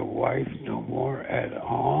with my wife no more at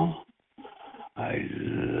all. I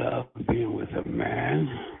love being with a man,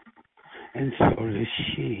 and so does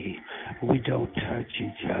she. We don't touch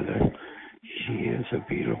each other. She is a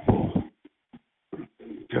beautiful,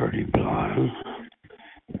 dirty blonde,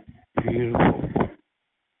 beautiful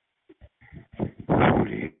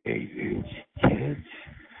 48-inch tits,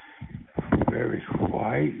 very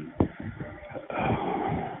white,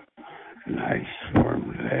 nice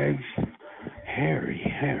firm legs,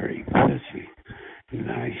 hairy pussy,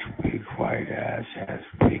 nice big white ass, has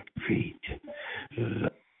big feet.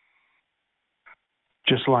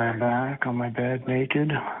 Just lying back on my bed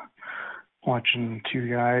naked, watching 2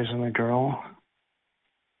 guys and a girl.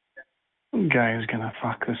 Guy is gonna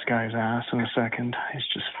fuck this guy's ass in a second. He's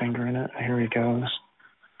just fingering it. Here he goes.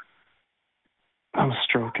 I'm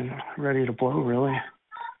stroking, ready to blow, really.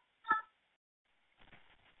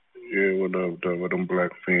 Yeah, what up, though? With them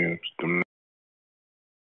black films.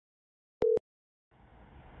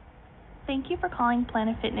 Thank you for calling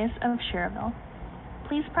Planet Fitness of Cherville.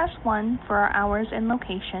 Please press 1 for our hours and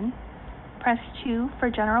location, press 2 for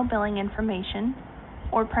general billing information,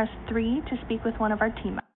 or press 3 to speak with one of our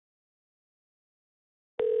team members.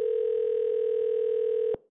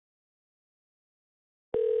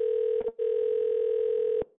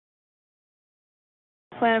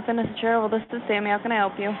 Planet Fitness of Cherville, this is Sammy. How can I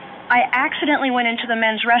help you? I accidentally went into the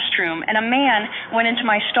men's restroom, and a man went into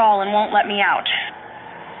my stall and won't let me out.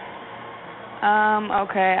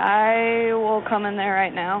 Okay. I will come in there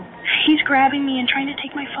right now. He's grabbing me and trying to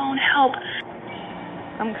take my phone. Help.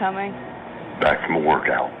 I'm coming. Back from a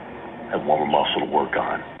workout. Have one more muscle to work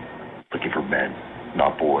on. Looking for men,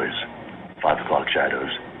 not boys. 5 o'clock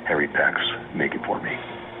shadows, hairy pecs. Make it for me.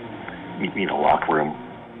 Meet me in the locker room,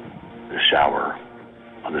 the shower,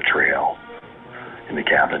 on the trail, in the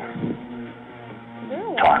cabin.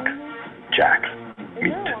 Talk, Jack,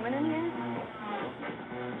 meet.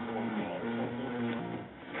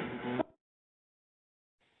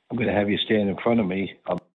 I'm going to have you stand in front of me.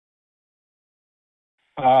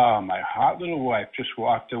 My hot little wife just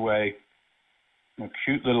walked away in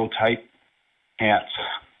cute little tight pants.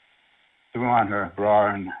 Threw on her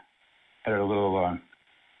bra and had her little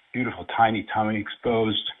beautiful tiny tummy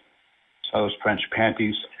exposed. Saw those French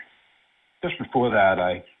panties. Just before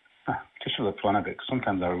that, just for the fun of it,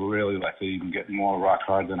 sometimes I really like to even get more rock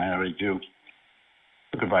hard than I already do.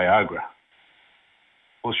 Took a Viagra.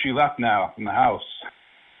 Well, she left now from the house.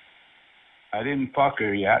 I didn't fuck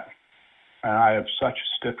her yet, and I have such a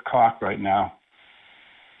stiff cock right now.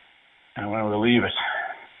 And I want to relieve it.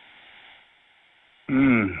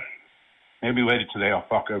 Maybe later today I'll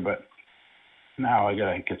fuck her, but now I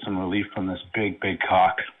gotta get some relief from this big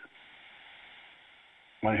cock.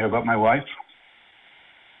 Want to hear about my wife?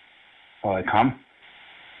 While I come?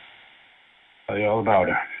 Tell you all about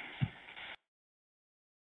her.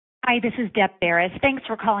 Hi, this is Deb Barris. Thanks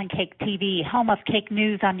for calling Cake TV, home of Cake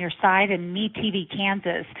News on your side in Me TV,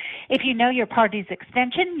 Kansas. If you know your party's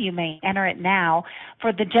extension, you may enter it now.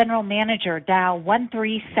 For the general manager, dial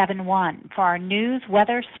 1371. For our news,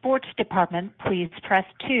 weather, sports department, please press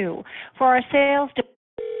 2. For our sales department,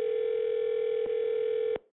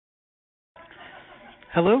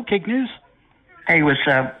 Hello, Cake News? Hey, what's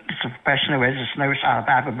up? It's a professional resident nurse out of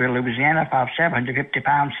Alphaville, Louisiana, 5'7", 150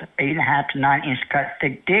 pounds, 8.5 to 9 inch cut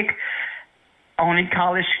thick dick. Only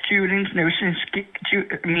college students, nursing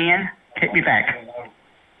men. Hit me back.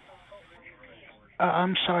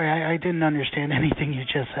 I'm sorry, I didn't understand anything you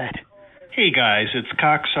just said. Hey guys, it's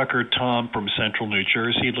cocksucker Tom from Central New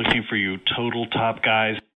Jersey looking for you total top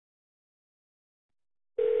guys.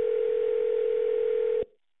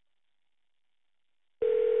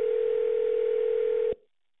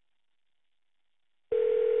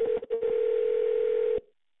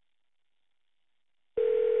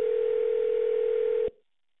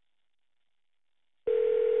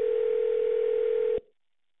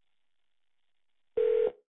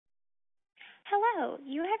 Hello,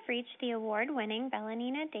 you have reached the award-winning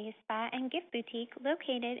Bellanina Day Spa and Gift Boutique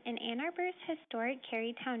located in Ann Arbor's historic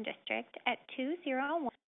Carytown District at 201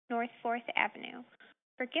 North 4th Avenue.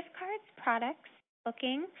 For gift cards, products,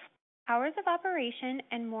 bookings, hours of operation,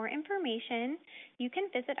 and more information, you can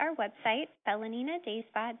visit our website,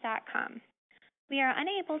 BellaninaDayspa.com. We are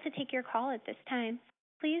unable to take your call at this time.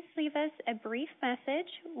 Please leave us a brief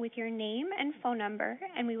message with your name and phone number,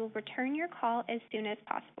 and we will return your call as soon as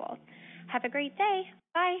possible. Have a great day.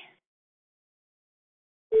 Bye.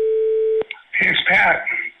 Hey, it's Pat.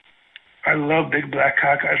 I love big black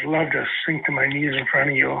cock. I'd love to sink to my knees in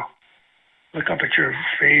front of you, look up at your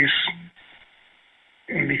face,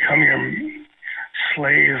 and become your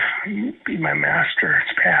slave, be my master.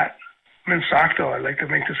 It's Pat. I'm in Saukville. I'd like to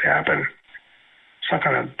make this happen. Suck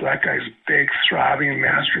on a black guy's big, throbbing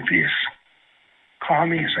masterpiece. Call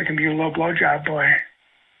me so I can be your little blowjob boy.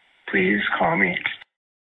 Please call me.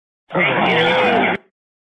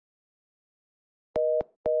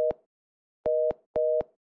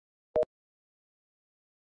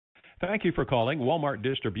 Thank you for calling Walmart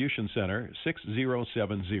Distribution Center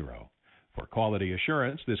 6070. For quality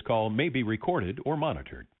assurance, this call may be recorded or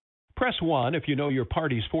monitored. Press 1 if you know your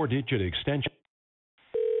party's 4-digit extension.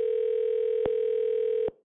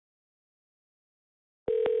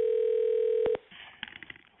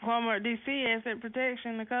 Walmart DC Asset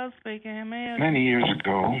Protection, Nicole speaking. Many years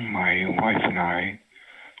ago, my wife and I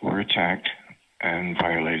were attacked and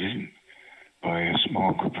violated by a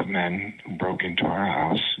small group of men who broke into our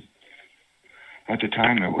house. At the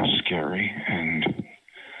time, it was scary and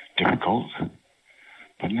difficult,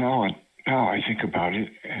 but now I think about it,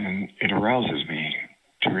 and it arouses me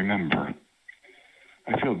to remember.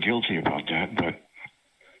 I feel guilty about that, but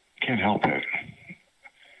can't help it.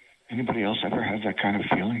 Anybody else ever have that kind of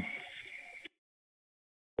feeling?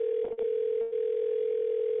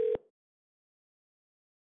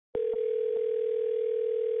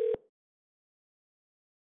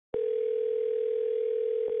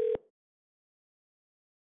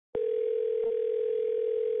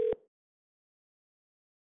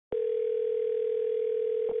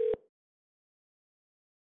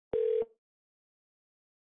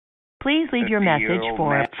 Please leave your message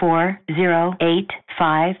for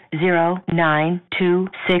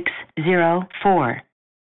 408-509-2604.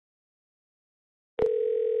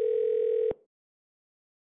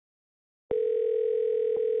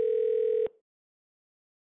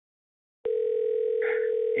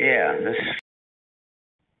 Yeah, this is...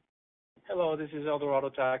 Hello, this is Eldorado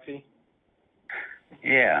Taxi.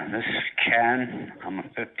 Yeah, this is Ken. I'm a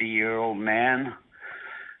 50-year-old man.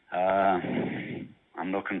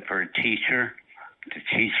 I'm looking for a teacher to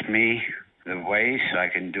teach me the way so I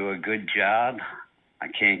can do a good job. I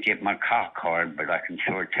can't get my cock hard, but I can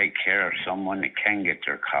sure take care of someone that can get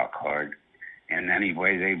their cock hard in any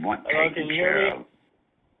way they want taken care of.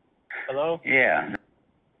 Hello? Yeah.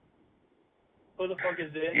 Who the fuck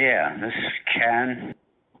is this? Yeah, this is Ken.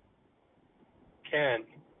 Ken.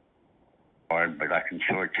 Hard, but I can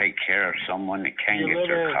sure take care of someone that can get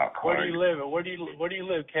their cock hard. Where do you live? Where do you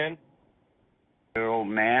live, Ken? Old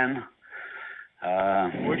man.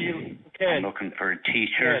 Where do you, Ken? I'm looking for a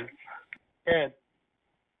teacher. Ken.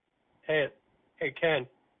 Hey, Ken.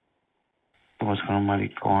 ¿Tú vas con un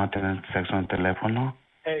maricón a tener sexo en teléfono?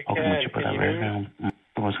 Hey, ¿O como chupa la Ken, verga?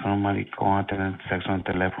 ¿Tú vas con un maricón a tener sexo en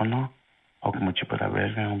teléfono? ¿O como chupa la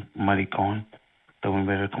verga? Un maricón. Te voy a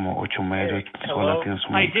ver como 8 metros. Solo tienes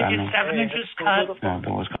un I did mexicano. get 7 inches cut. No,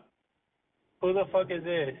 tú vas con... Who the fuck is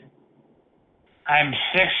this? I'm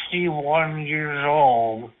 61 years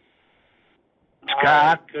old.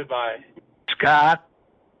 Scott. Goodbye. Scott.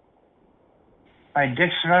 My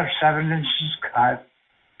dick's about 7 inches cut.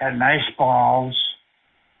 Got nice balls.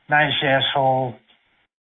 Nice asshole.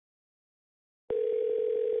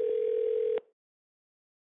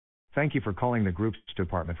 Thank you for calling the Groups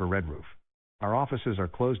Department for Red Roof. Our offices are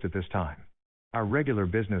closed at this time. Our regular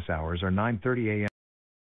business hours are 9:30 a.m.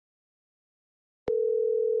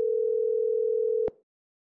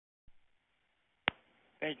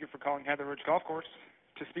 Thank you for calling Heather Ridge Golf Course.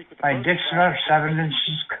 To speak with the My host, dick's about 7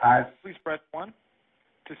 inches cut. please press 1.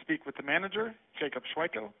 To speak with the manager, Jacob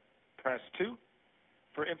Schweikel, press 2.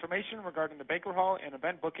 For information regarding the banquet hall and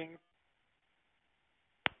event bookings.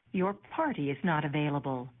 Your party is not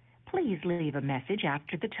available. Please leave a message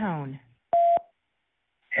after the tone.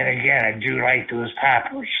 And again, I do like those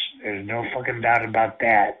poppers. There's no fucking doubt about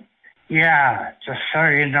that. Yeah, just so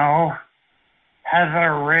you know,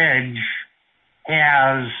 Heather Ridge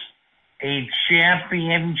has a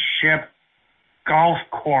championship golf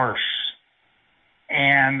course.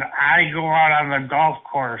 And I go out on the golf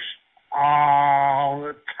course all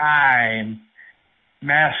the time,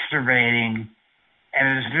 masturbating.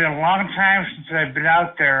 And it's been a long time since I've been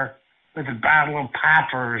out there with a bottle of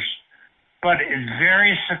poppers. But it's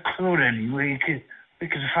very secluded. We can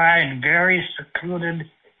find very secluded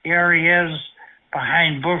areas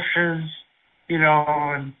behind bushes, you know,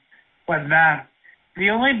 and whatnot. The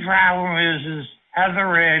only problem is Heather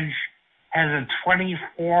Ridge has a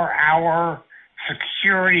 24-hour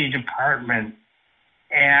security department.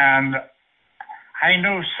 And I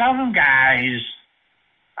know some guys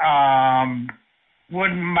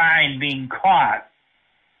wouldn't mind being caught,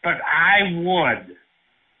 but I would.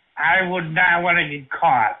 I would not want to get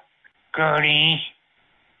caught. Gertie.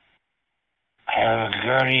 I live in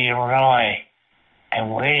Gertie, Illinois.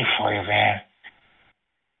 I'm waiting for you, man.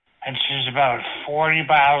 And she's about 40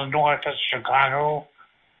 miles north of Chicago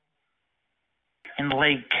in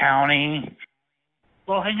Lake County.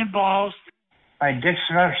 Low-hanging balls. My dick's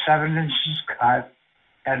about 7 inches cut.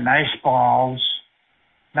 Got nice balls.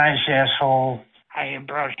 Nice asshole. I got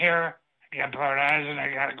brown hair. I got brown eyes, and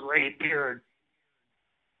I got a great beard.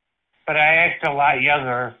 But I act a lot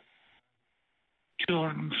younger.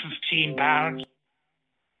 215 pounds.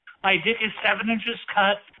 My dick is 7 inches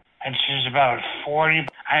cut. And she's about 40.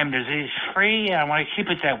 I am disease-free, and I want to keep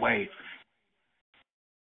it that way.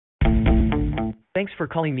 Thanks for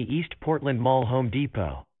calling the East Portland Mall Home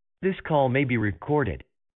Depot. This call may be recorded.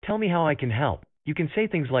 Tell me how I can help. You can say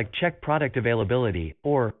things like check product availability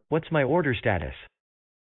or what's my order status.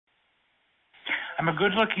 I'm a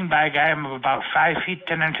good-looking guy. I'm about 5 feet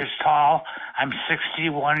 10 inches tall. I'm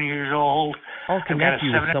 61 years old. I'll connect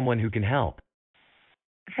you with someone who can help.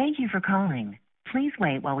 Thank you for calling. Please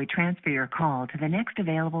wait while we transfer your call to the next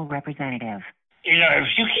available representative. You know, if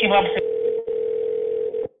you keep up...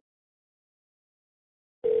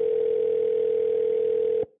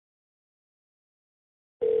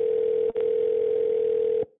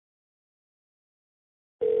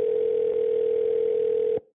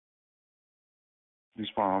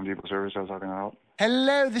 Home Depot service, I was talking about.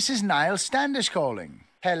 Hello, this is Niall Standish calling.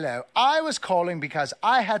 Hello, I was calling because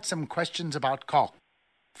I had some questions about cock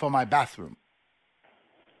for my bathroom.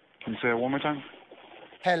 Can you say it one more time?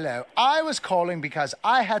 Hello, I was calling because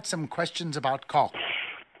I had some questions about cock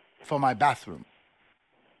for my bathroom.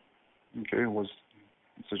 Okay, what's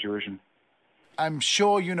the situation? I'm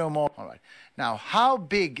sure you know more. All right. Now, how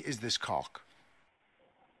big is this cock?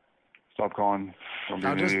 Stop calling.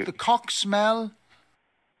 Now, does the cock smell?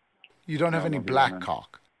 You don't have any black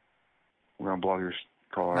cock. We're going to block your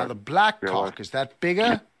call. Now, the black cock, is that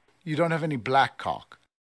bigger? You don't have any black cock.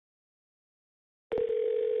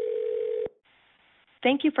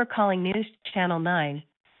 Thank you for calling News Channel 9.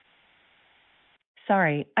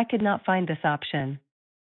 Sorry, I could not find this option.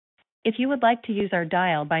 If you would like to use our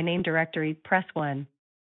dial by name directory, press 1.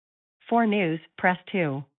 For news, press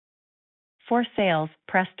 2. For sales,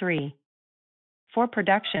 press 3. For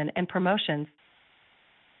production and promotions,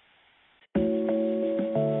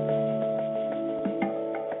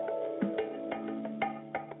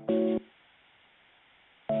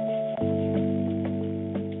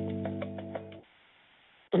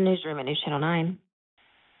 the newsroom at News Channel 9.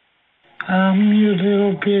 You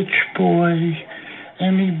little bitch boy.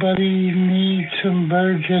 Anybody need some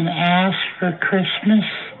virgin ass for Christmas?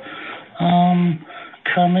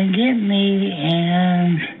 Come and get me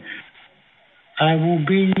and I will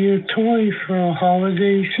be your toy for a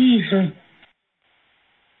holiday season.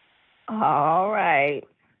 All right.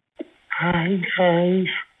 Hi guys,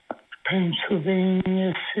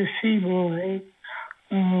 Pennsylvania sissy boy.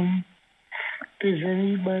 Does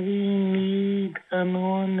anybody need an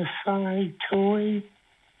on the side toy?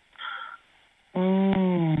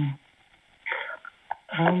 I'm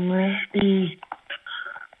ready.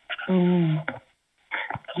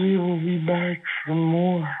 We will be back for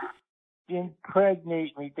more.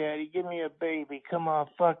 Impregnate me, Daddy. Give me a baby. Come on,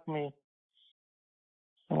 fuck me.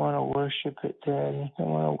 I want to worship it, Daddy. I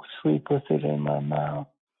want to sleep with it in my mouth.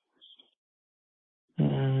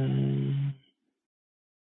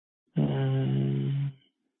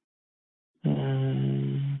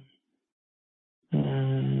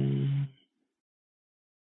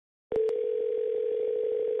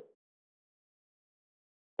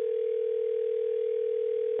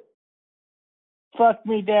 Fuck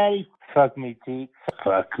me, Daddy. Fuck me, T.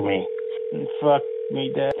 Fuck me. Fuck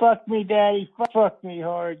me, Daddy. Fuck me, Daddy. Fuck me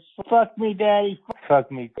hard. Fuck me, Daddy.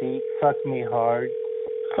 Fuck me, T. Fuck me hard.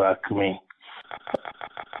 Fuck me.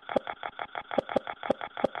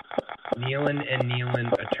 Nealon and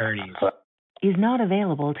Nealon Attorneys. Is not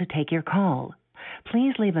available to take your call.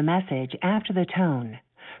 Please leave a message after the tone.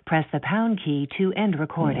 Press the pound key to end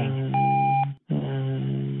recording.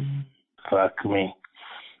 Fuck me.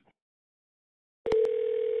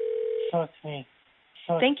 Fuck me.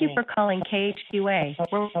 Thank you for calling KHQA.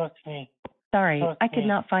 Fuck me. Sorry, Fuck I could me.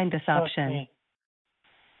 not find this Fuck option. me.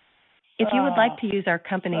 If you would like to use our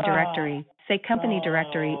company directory, say company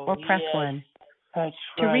directory or press yes. 1. That's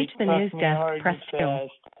To right. reach the Fuck news me desk, hard press and 2.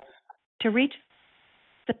 fast. To reach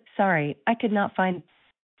sorry, I could not find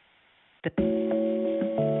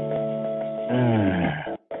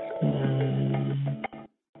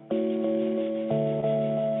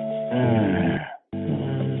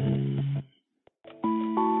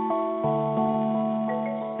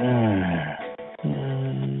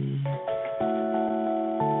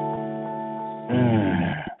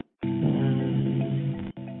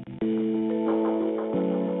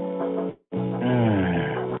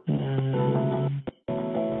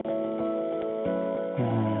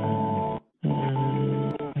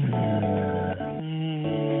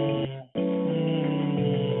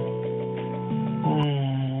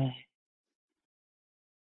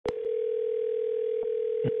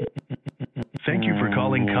Thank you for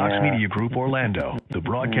calling Cox Media Group Orlando, the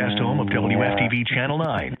broadcast home of WFTV Channel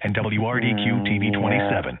 9 and WRDQ TV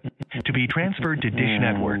 27. To be transferred to Dish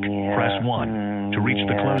Network, press 1. To reach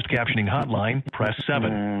the closed captioning hotline, press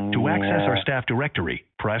 7. To access our staff directory,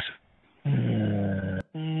 press.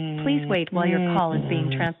 Please wait while your call is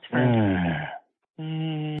being transferred.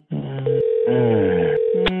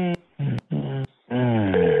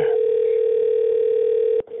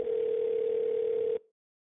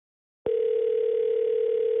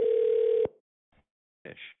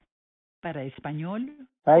 Para español,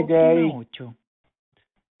 Hi, Daddy. oprima 8.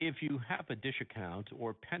 If you have a Dish account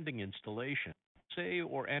or pending installation, say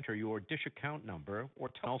or enter your Dish account number,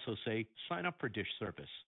 or also say sign up for Dish service.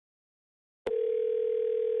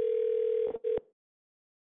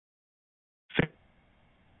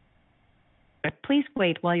 Please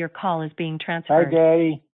wait while your call is being Hi, transferred.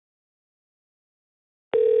 Daddy.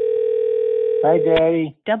 Hi,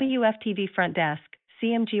 Daddy. WFTV Front Desk,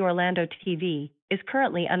 CMG Orlando TV, is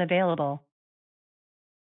currently unavailable.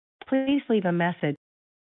 Please leave a message.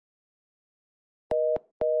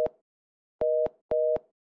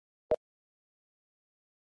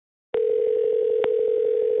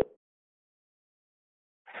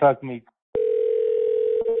 Fuck me.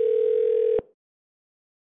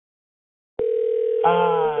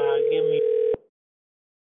 Give me.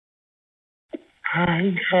 Hi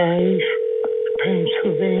guys,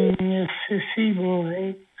 Pennsylvania Sissy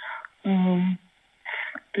Boy.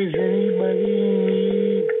 Does anybody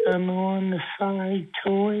need an on the side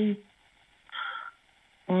toy?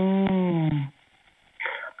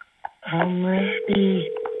 I'm ready.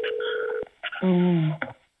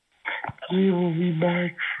 We will be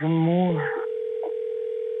back for more.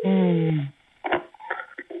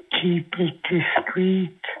 Keep it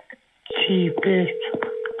discreet. Keep it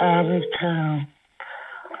out of town.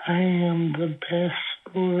 I am the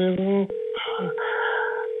best little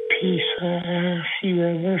piece of ass you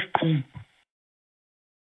ever seen.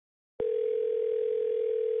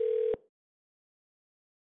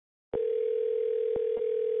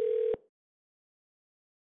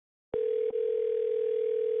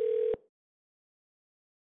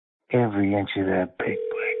 Every inch of that big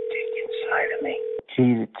black dick inside of me.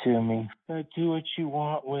 Feed it to me. Do what you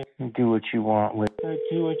want with. Do what you want with.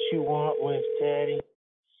 Do what you want with, Daddy.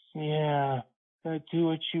 Yeah. Do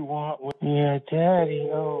what you want with. Yeah, Daddy.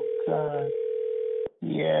 Oh, God.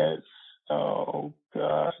 Yes. Oh,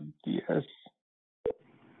 God. Yes.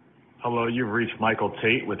 Hello, you've reached Michael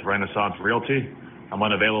Tate with Renaissance Realty. I'm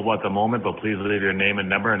unavailable at the moment, but please leave your name and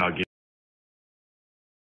number and I'll give.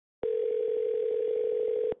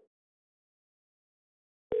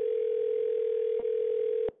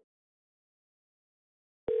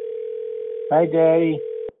 Hi, Daddy.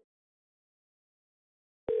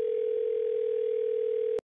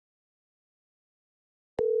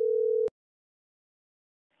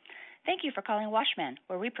 Thank you for calling Washman,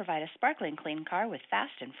 where we provide a sparkling clean car with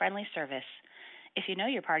fast and friendly service. If you know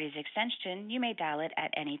your party's extension, you may dial it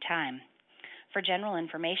at any time. For general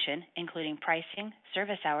information, including pricing,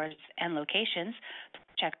 service hours, and locations,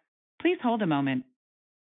 check. Please hold a moment.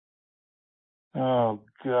 Oh,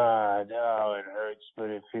 God. Oh, it hurts, but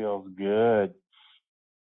it feels good.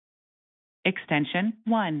 Extension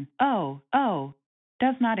 100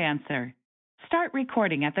 does not answer. Start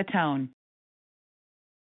recording at the tone.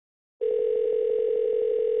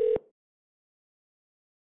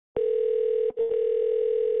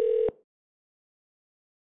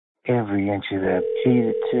 Every inch of that. Feed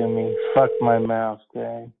it to me. Fuck my mouth,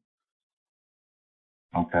 Dad.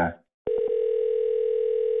 Okay.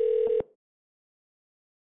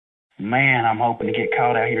 Man, I'm hoping to get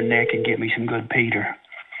caught out here neck and get me some good Peter.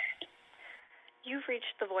 You've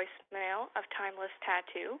reached the voicemail of Timeless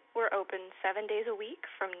Tattoo. We're open 7 days a week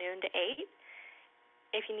from noon to 8.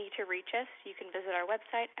 If you need to reach us, you can visit our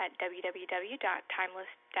website at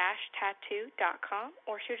www.timeless-tattoo.com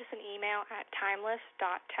or shoot us an email at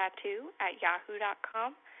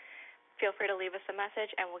timeless.tattoo@yahoo.com. Feel free to leave us a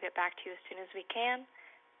message and we'll get back to you as soon as we can.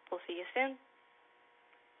 We'll see you soon.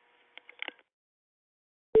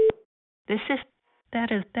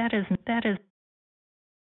 That is.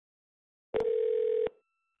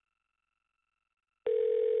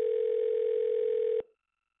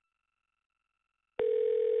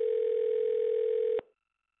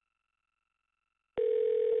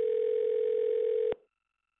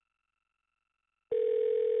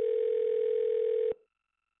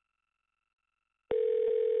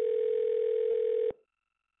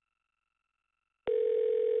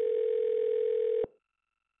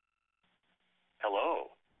 Hello.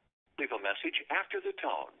 Leave a message after the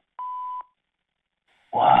tone.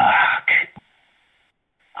 Fuck.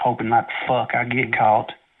 Hoping not the fuck I get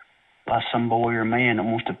caught by some boy or man that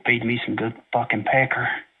wants to feed me some good fucking pecker.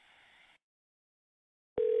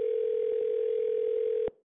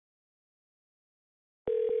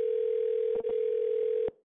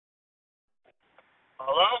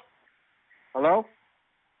 Hello? Hello?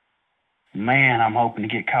 Man, I'm hoping to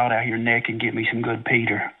get caught out here neck and get me some good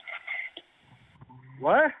Peter.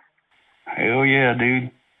 What? Hell yeah, dude.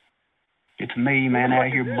 It's me, man, out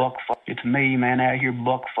here buck fucking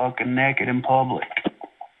naked in public.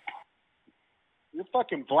 You're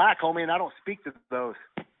fucking black, homie, and I don't speak to those.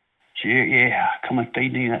 Shit, yeah. Come and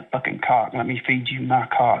feed me that fucking cock. Let me feed you my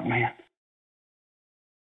cock, man.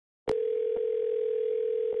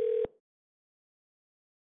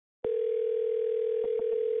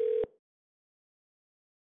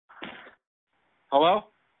 Hello?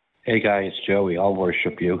 Hey guy, it's Joey. I'll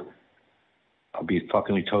worship you. I'll be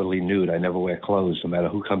fucking totally nude. I never wear clothes. No matter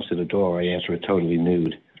who comes to the door, I answer it totally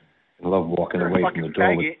nude. I love walking away from the door.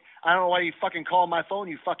 Faggot. I don't know why you fucking call my phone,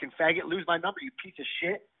 you fucking faggot. Lose my number, you piece of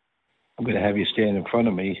shit. I'm going to have you stand in front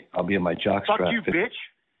of me. I'll be in my jockstrap. Fuck you, bitch.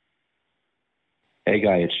 Hey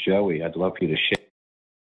guy, it's Joey. I'd love for you to shit.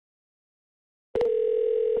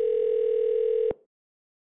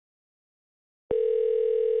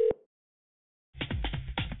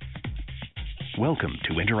 Welcome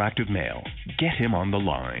to Interactive Mail. Get him on the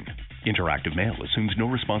line. Interactive Mail assumes no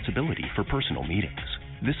responsibility for personal meetings.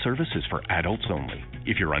 This service is for adults only.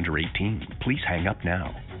 If you're under 18, please hang up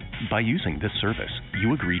now. By using this service,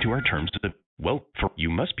 you agree to our terms of, you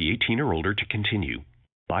must be 18 or older to continue.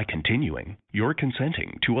 By continuing, you're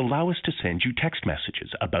consenting to allow us to send you text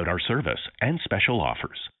messages about our service and special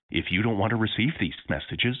offers. If you don't want to receive these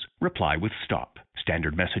messages, reply with stop.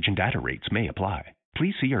 Standard message and data rates may apply.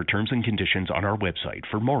 Please see our terms and conditions on our website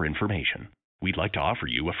for more information. We'd like to offer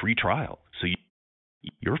you a free trial, so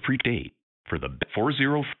your free date for the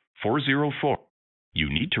 404. You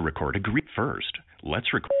need to record a greet first.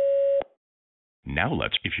 Let's record. Now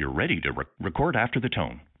if you're ready to record after the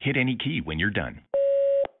tone, hit any key when you're done.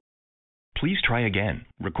 Please try again.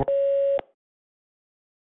 Record.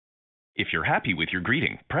 If you're happy with your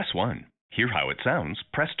greeting, press 1. Hear how it sounds,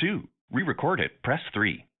 press 2. Re-record it, press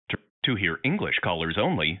 3. To hear English callers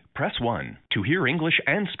only, press 1. To hear English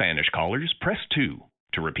and Spanish callers, press 2.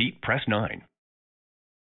 To repeat, press 9.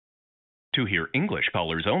 To hear English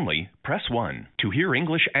callers only, press 1. To hear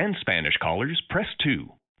English and Spanish callers, press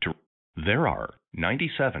 2. There are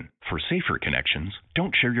 97. For safer connections,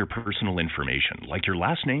 don't share your personal information like your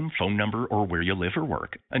last name, phone number, or where you live or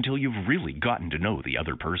work until you've really gotten to know the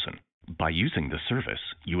other person. By using this service,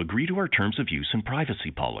 you agree to our terms of use and privacy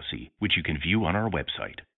policy, which you can view on our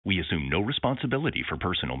website. We assume no responsibility for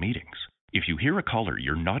personal meetings. If you hear a caller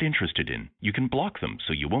you're not interested in, you can block them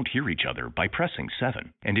so you won't hear each other by pressing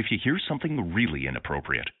 7. And if you hear something really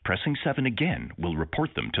inappropriate, pressing 7 again will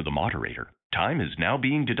report them to the moderator. Time is now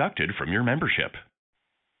being deducted from your membership.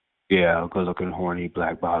 Yeah, good-looking, horny,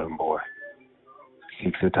 black bottom boy.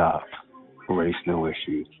 6 atop. Race no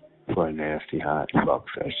issue. For a nasty, hot fuck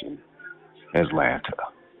session. Atlanta.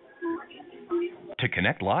 To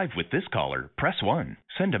connect live with this caller, press 1.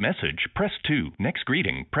 Send a message, press 2. Next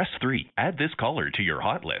greeting, press 3. Add this caller to your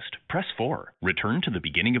hot list, press 4. Return to the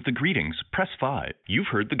beginning of the greetings, press 5. You've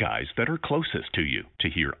heard the guys that are closest to you. To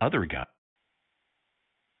hear other guys.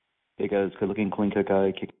 Hey guys, good looking clean cut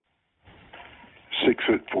guy.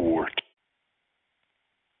 6'4".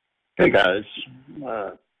 Hey guys.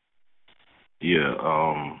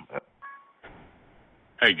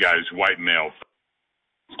 Hey guys, white male.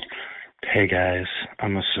 Hey guys,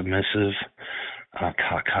 I'm a submissive,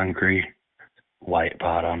 cock-hungry, white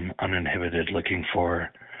bottom, uninhibited, looking for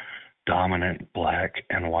dominant black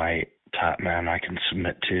and white top men I can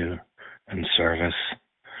submit to in service.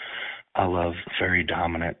 I love very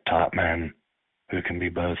dominant top men who can be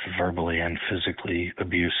both verbally and physically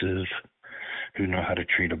abusive, who know how to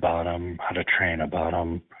treat a bottom, how to train a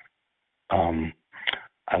bottom.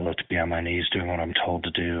 I love to be on my knees doing what I'm told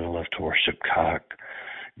to do. I love to worship cock,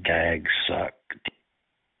 gag, suck.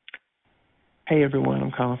 Hey everyone,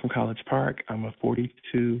 I'm calling from College Park. I'm a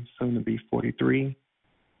 42, soon to be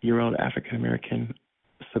 43-year-old African American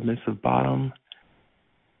submissive bottom,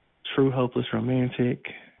 true hopeless romantic.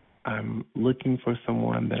 I'm looking for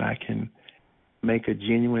someone that I can make a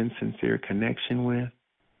genuine, sincere connection with,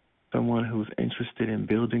 someone who's interested in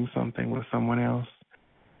building something with someone else.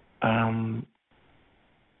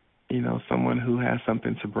 Someone who has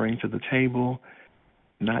something to bring to the table,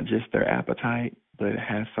 not just their appetite, but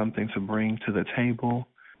has something to bring to the table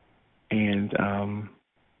and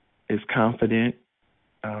is confident,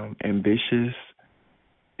 ambitious,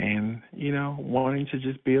 and, wanting to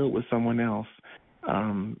just build with someone else.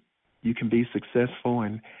 You can be successful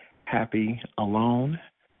and happy alone,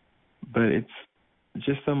 but it's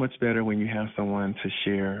just so much better when you have someone to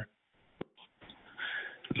share.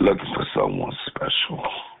 Looking for someone special.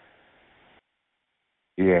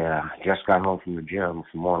 Yeah, just got home from the gym.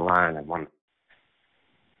 Some more line. I want.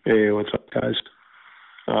 Hey, what's up, guys?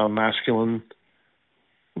 Masculine,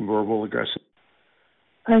 verbal, aggressive.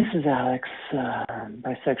 Hi, this is Alex,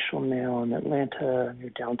 bisexual male in Atlanta, near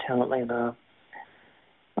downtown Atlanta.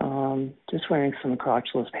 Just wearing some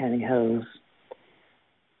crotchless pantyhose.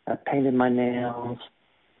 I painted my nails.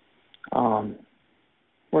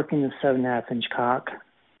 Working the 7.5-inch cock.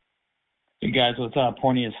 Hey guys, what's up?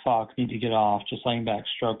 Horny as fuck. Need to get off. Just laying back,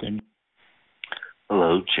 stroking.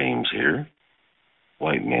 Hello, James here.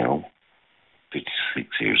 White male, 56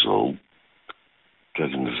 years old,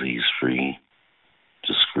 drug and disease free,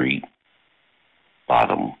 discreet,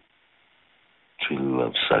 bottom, truly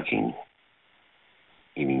love sucking,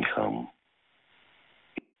 eating cum.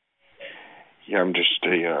 Yeah, I'm just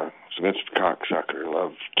a submissive cocksucker.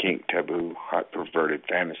 Love kink, taboo, hot perverted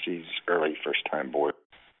fantasies, early first-time boy.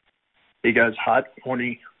 Hey guys, hot,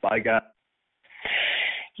 horny, bi guy.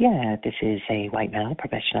 Yeah, this is a white male,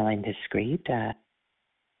 professional and discreet.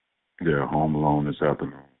 Yeah, home alone this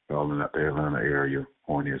afternoon. All in the Atlanta area,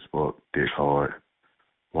 horny as fuck, dick hard,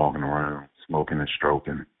 walking around, smoking and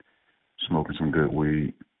stroking, smoking some good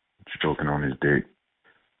weed, stroking on his dick.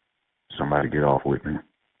 Somebody get off with me.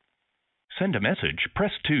 Send a message,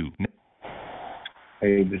 press 2.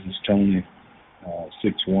 Hey, this is Tony,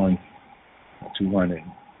 6'1",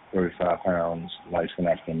 235 pounds, light-skinned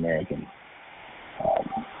African American,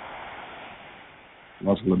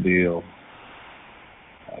 muscular build,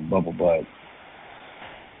 bubble butt,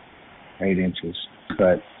 8 inches,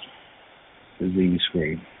 cut,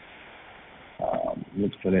 disease-free.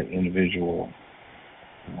 Look for that individual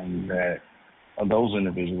that are those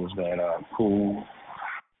individuals that are cool.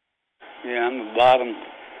 Yeah, I'm the bottom.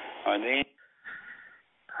 Are they?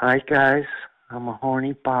 Hi guys, I'm a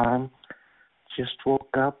horny bottom. Just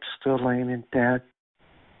woke up, still laying in bed.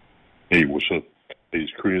 Hey, what's up? Hey,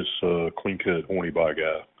 it's Chris, clean cut, horny bi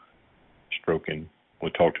guy. Stroking.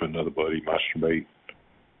 Want to talk to another buddy, masturbate,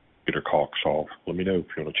 get her cocks off. Let me know if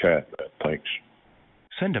you want to chat. Thanks.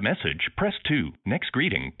 Send a message, press 2. Next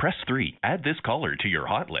greeting, press 3. Add this caller to your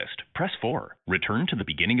hot list, press 4. Return to the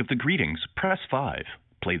beginning of the greetings, press 5.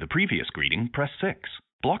 Play the previous greeting, press 6.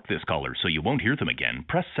 Block this caller so you won't hear them again,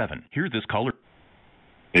 press 7. Hear this caller.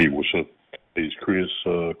 Hey, what's up? Hey, it's Chris,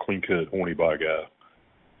 clean cut, horny bi guy.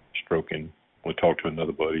 Stroking. Want to talk to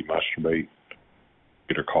another buddy, masturbate,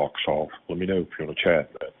 get her cocks off. Let me know if you want to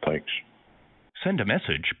chat. Thanks. Send a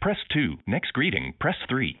message, press 2. Next greeting, press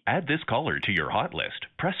 3. Add this caller to your hot list,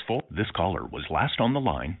 press 4. This caller was last on the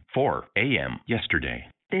line 4 a.m.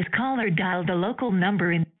 yesterday. This caller dialed a local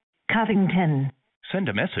number in Covington. Send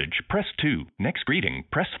a message, press 2. Next greeting,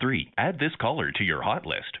 press 3. Add this caller to your hot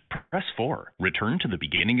list, press 4. Return to the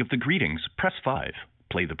beginning of the greetings, press 5.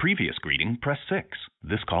 Play the previous greeting, press 6.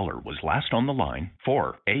 This caller was last on the line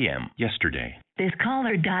 4 a.m. yesterday. This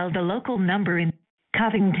caller dialed a local number in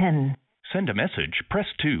Covington. Send a message, press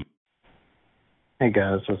 2. Hey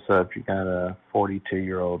guys, what's up? You got a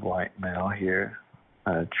 42-year-old white male here,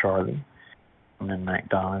 Charlie. I'm in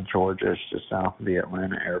McDonough, Georgia. It's just south of the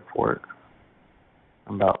Atlanta airport.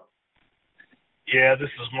 Yeah, this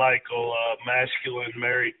is Michael, masculine,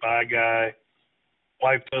 married bi guy.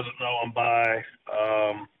 Wife doesn't know I'm bi.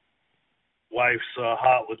 Wife's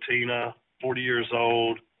hot Latina, 40 years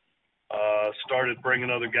old. Started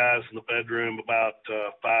bringing other guys in the bedroom about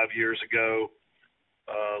 5 years ago.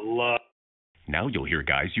 Now you'll hear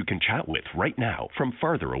guys you can chat with right now from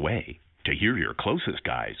farther away. To hear your closest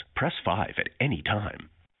guys, press 5 at any time.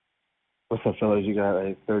 What's up, fellas? You got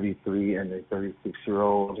a 33 and a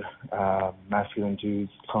 36-year-old masculine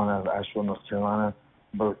dudes calling out of Asheville, North Carolina,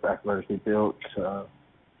 both athletically built,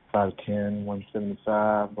 5'10",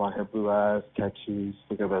 175, blonde hair, blue eyes, tattoos,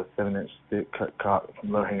 look at about a 7-inch thick cut cock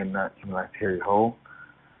from low-hanging nut from like hairy hole.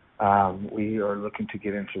 We are looking to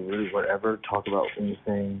get into really whatever, talk about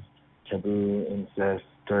anything taboo, incest,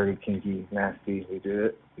 dirty, kinky, nasty. We do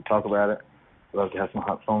it. We talk about it. We'd love to have some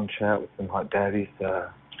hot phone chat with some hot daddies. I'd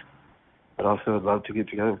also would love to get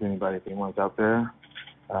together with anybody if anyone's out there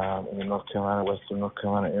in the North Carolina, Western North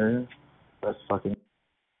Carolina area. That's fucking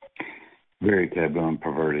Very taboo and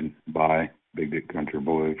perverted by big dick country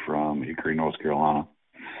boy from Hickory, North Carolina.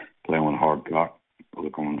 Playing with hard cock,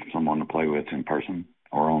 looking for someone to play with in person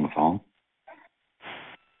or on the phone.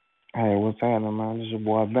 Hey, what's happening, man? This is your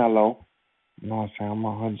boy Bello. You know what I'm saying? I'm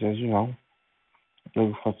on here just,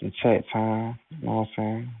 looking for some chat time. You know what I'm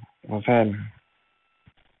saying? What's happening?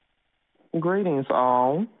 Greetings,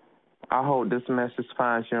 all. I hope this message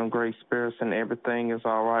finds you in great spirits and everything is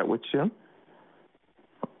all right with you.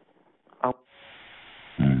 Oh,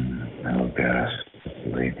 gosh.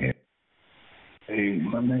 Hey,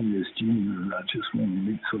 my name is Junior, and I just want to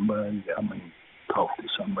meet somebody. I mean, talk to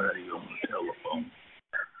somebody on the telephone.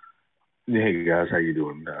 Hey guys, how you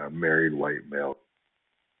doing? Married white male.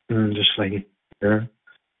 Just like here.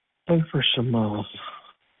 Looking for some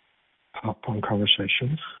pop-on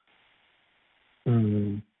conversations.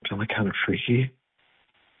 Feeling kind of freaky.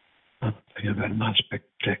 I think I've had a nice big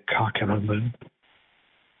dick cock in my moon.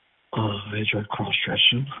 I enjoy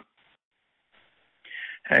cross-dressing.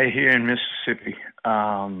 Hey, here in Mississippi,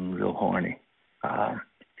 real horny.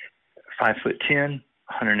 5'10",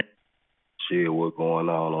 100. Shit, what's going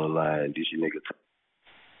on online? This your nigga.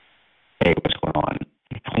 Hey, what's going on?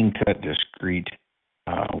 Clean cut, discreet,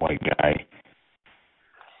 white guy.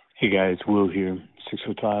 Hey guys, Will here,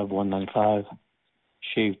 605, 195.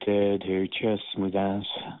 Shaved head, hairy chest, smooth ass.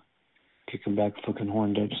 Kicking back, fucking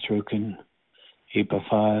horned up, stroking.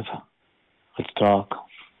 8x5. Let's talk.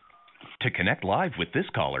 To connect live with this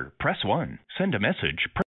caller, press 1. Send a message.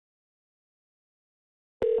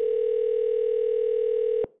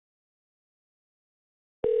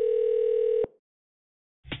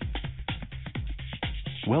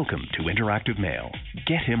 Welcome to Interactive Mail.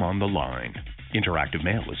 Get him on the line. Interactive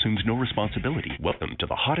Mail assumes no responsibility. Welcome to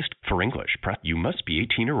the hottest for English. You must be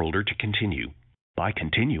 18 or older to continue. By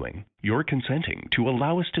continuing, you're consenting to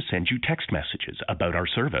allow us to send you text messages about our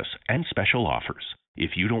service and special offers.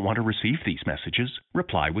 If you don't want to receive these messages,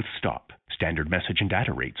 reply with stop. Standard message and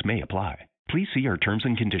data rates may apply. Please see our terms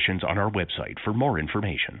and conditions on our website for more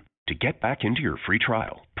information. To get back into your free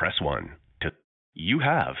trial, press 1. You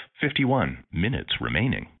have 51 minutes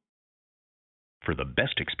remaining. For the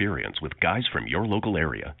best experience with guys from your local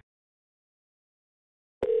area,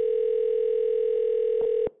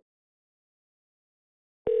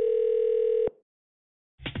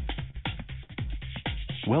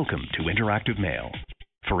 welcome to Interactive Mail.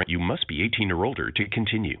 You must be 18 or older to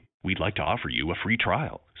continue. We'd like to offer you a free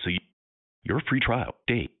trial. Your free trial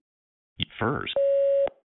date first.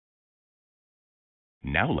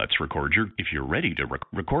 Now let's record if you're ready to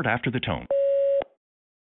record after the tone.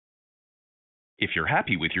 If you're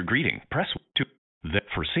happy with your greeting, press 2.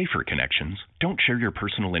 For safer connections, don't share your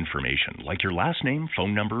personal information like your last name,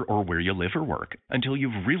 phone number, or where you live or work until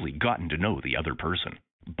you've really gotten to know the other person.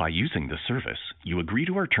 By using this service, you agree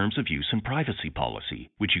to our terms of use and privacy policy,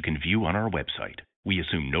 which you can view on our website. We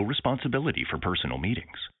assume no responsibility for personal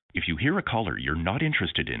meetings. If you hear a caller you're not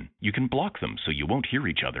interested in, you can block them so you won't hear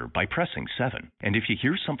each other by pressing 7. And if you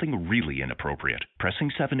hear something really inappropriate,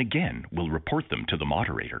 pressing 7 again will report them to the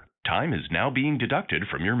moderator. Time is now being deducted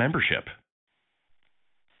from your membership.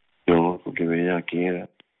 Hey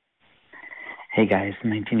guys,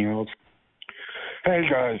 19-year-olds. Hey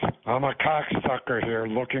guys, I'm a cocksucker here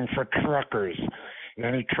looking for truckers.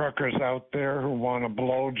 Any truckers out there who want a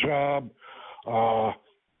blowjob?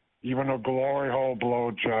 Even a glory hole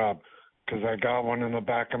blowjob, because I got one in the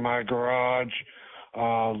back of my garage.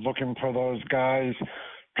 Looking for those guys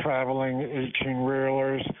traveling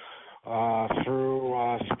 18-reelers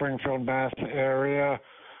through Springfield, Mass area.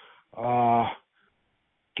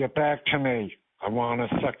 Get back to me. I want to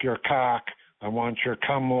suck your cock. I want your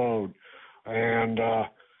cum load. And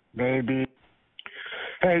maybe...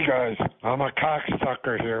 Hey, guys, I'm a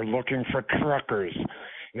cocksucker here looking for truckers.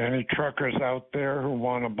 Any truckers out there who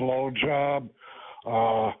want a blowjob?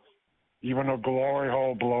 Even a glory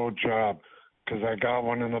hole blowjob, because I got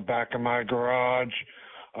one in the back of my garage.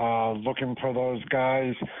 Looking for those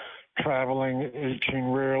guys traveling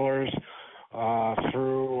 18-wheelers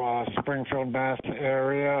through Springfield, Mass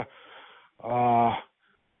area.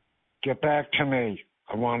 Get back to me.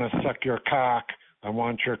 I want to suck your cock. I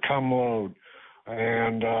want your cum load.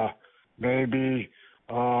 And maybe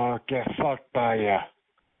get fucked by you.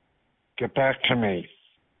 Get back to me.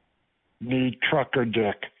 Need trucker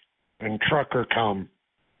dick and trucker cum.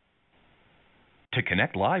 To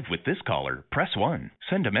connect live with this caller, press 1.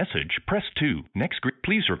 Send a message, press 2. Next,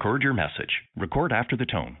 please record your message. Record after the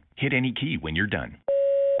tone. Hit any key when you're done.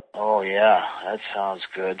 Oh, yeah, that sounds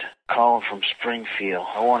good. Calling from Springfield.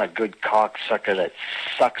 I want a good cocksucker that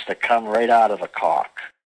sucks the cum right out of the cock.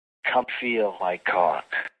 Come feel my cock.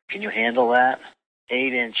 Can you handle that?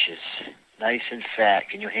 8 inches. Nice and fat.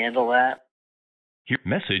 Can you handle that? Your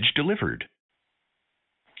message delivered.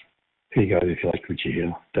 Hey guys, if you like what you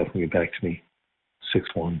hear, definitely get back to me.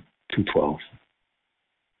 61212.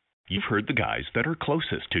 You've heard the guys that are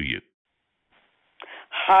closest to you.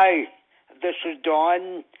 Hi, this is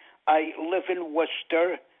Dawn. I live in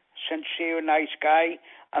Worcester. Sincere, nice guy.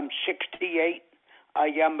 I'm 68. I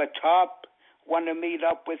am a top. Want to meet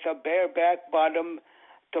up with a bareback bottom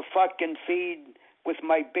to fucking feed with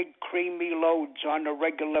my big creamy loads on a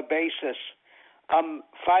regular basis. I'm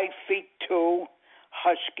 5'2",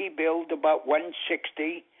 husky build, about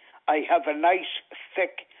 160. I have a nice,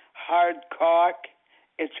 thick, hard cock.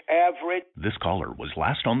 It's average. This caller was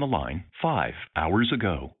last on the line 5 hours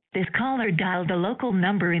ago. This caller dialed the local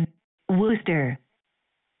number in Worcester.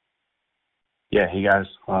 Yeah, hey guys,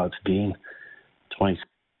 it's Dean. 20.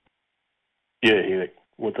 Yeah, hey,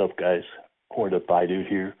 what's up, guys? Horned up Baidu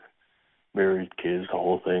here. Married, kids, the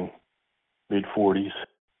whole thing. Mid-40s.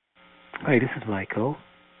 Hi, this is Michael,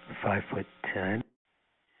 5'10".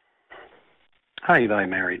 Hi, Eli,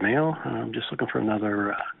 married male. I'm just looking for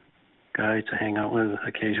another guy to hang out with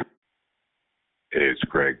occasionally. Hey, it's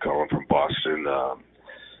Greg calling from Boston.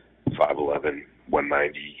 5'11",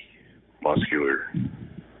 190, muscular,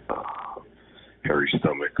 hairy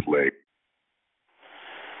stomach, leg.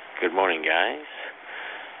 Good morning, guys.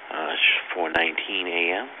 It's 4:19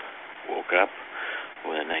 a.m. Woke up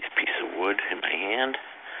with a nice piece of wood in my hand.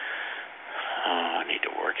 I need to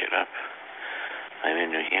work it up. I'm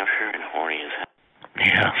in New Hampshire and horny as hell.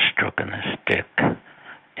 Yeah, stroking this dick.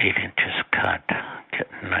 8 inches cut.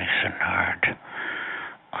 Getting nice and hard.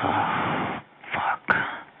 Oh, fuck.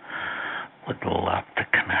 Would love to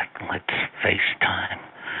connect. Let's FaceTime.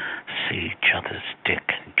 See each other's dick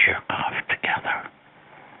and jerk off together.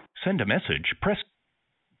 Send a message. Press.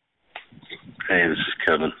 Hey, this is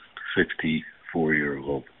Kevin,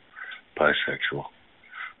 64-year-old, bisexual.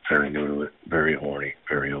 Very new to it, very horny,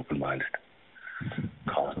 very open-minded.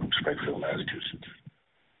 Calling from Springfield, Massachusetts.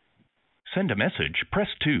 Send a message. Press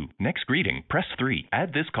 2. Next greeting. Press 3.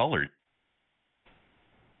 Add this caller.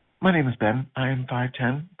 My name is Ben. I am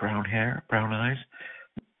 5'10", brown hair, brown eyes.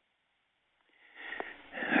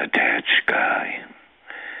 Attached guy.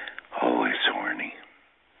 Always horny.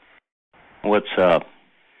 What's up?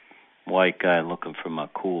 White guy looking for my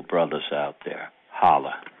cool brothers out there.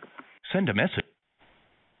 Holla. Send a message.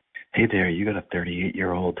 Hey there, you got a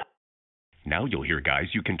 38-year-old. Now you'll hear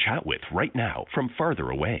guys you can chat with right now from farther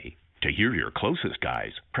away. To hear your closest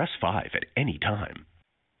guys, press 5 at any time.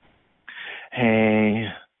 Hey,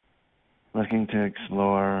 looking to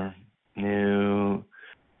explore a new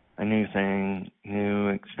thing, new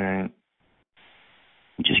experience.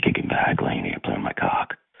 Just kicking back, laying here, playing my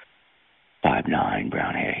cock. 5'9",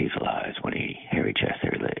 brown hair, hazel eyes, 180, hairy chest,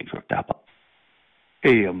 hairy legs, worked up.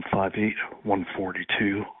 Hey, I'm 5'8",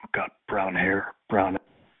 142, got brown hair, brown.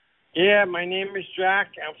 Yeah, my name is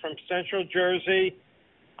Jack. I'm from Central Jersey.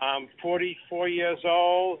 I'm 44 years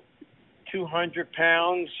old, 200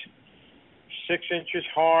 pounds, 6 inches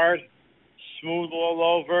hard, smooth all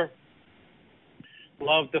over.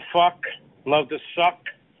 Love to fuck, love to suck,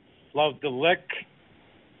 love to lick.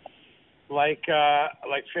 Like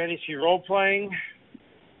fantasy role playing.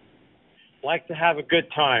 Like to have a good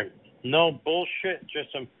time. No bullshit,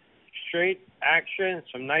 just some straight action,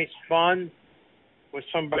 some nice fun with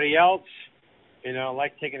somebody else. You know,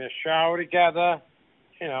 like taking a shower together.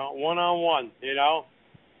 You know, one-on-one. You know,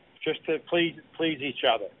 just to please each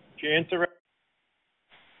other. If you're interested.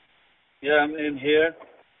 Yeah, I'm in here,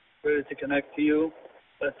 ready to connect to you.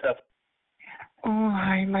 Let's have. Oh,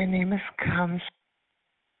 hi, my name is Comes.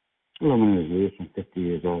 Hello, my name is Lewis. I'm 50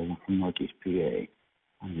 years old. I'm from Northeast PA.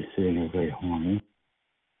 I'm just sitting here very horny.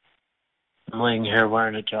 I'm laying here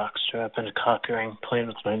wearing a jock strap and a cock ring, playing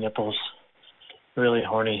with my nipples. Really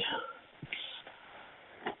horny.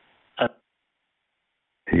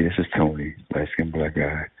 Hey, this is Tony, light-skinned black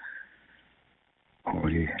guy.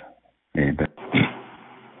 Horny. And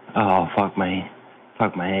Oh, fuck my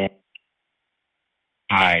ass.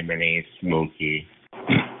 Hi, my name's Smokey.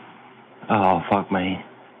 Oh, fuck my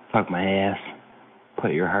ass.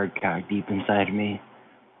 Put your hard cock deep inside of me.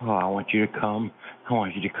 Oh, I want you to come. I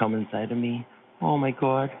want you to come inside of me. Oh my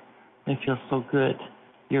God, it feels so good.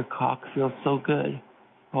 Your cock feels so good.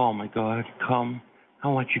 Oh my God, come. I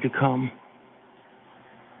want you to come.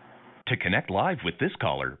 To connect live with this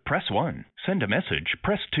caller, press 1. Send a message,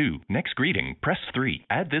 press 2. Next greeting, press 3.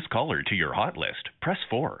 Add this caller to your hot list, press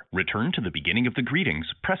 4. Return to the beginning of the greetings,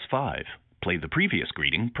 press 5. Play the previous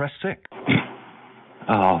greeting, press 6.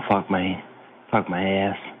 Oh, fuck my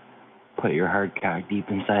ass. Put your hard cock deep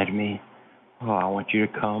inside of me. Oh, I want you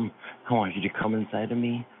to come. I want you to come inside of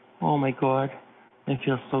me. Oh my God, it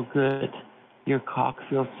feels so good. Your cock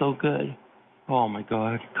feels so good. Oh my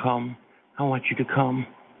God, come. I want you to come.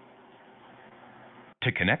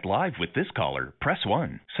 To connect live with this caller, press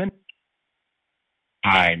 1. Send.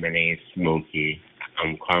 Hi, my name's Smokey.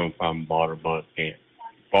 I'm calling from Baltimore,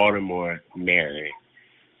 Maryland.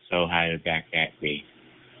 So how to back at me?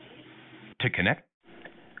 To connect.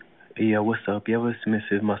 Yeah, what's up? You have a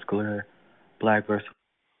submissive, muscular, black person.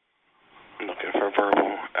 I'm looking for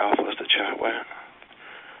verbal alphas to chat with.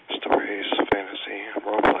 Stories, fantasy,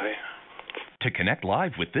 roleplay. To connect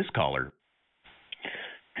live with this caller.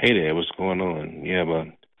 Hey there, what's going on? Yeah,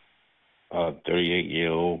 I'm a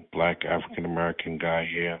 38-year-old black African-American guy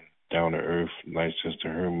here, down to earth, nice sense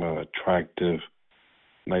of humor, attractive,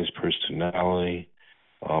 nice personality.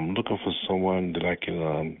 I'm looking for someone that I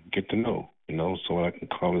can get to know, someone I can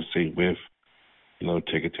conversate with,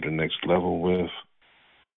 take it to the next level with.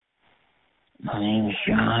 My name is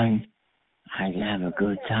John. I can have a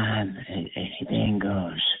good time. Anything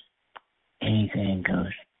goes. Anything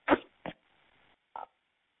goes.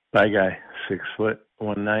 Bye, guy. 6 foot,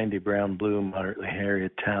 190, brown, blue, moderately hairy,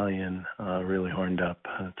 Italian, really horned up.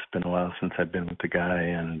 It's been a while since I've been with the guy,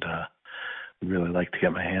 and would really like to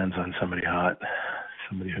get my hands on somebody hot,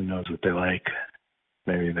 somebody who knows what they like.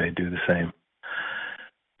 Maybe they do the same.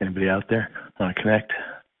 Anybody out there want to connect?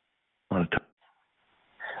 Want to talk?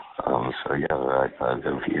 I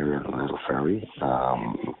live here in Little Ferry.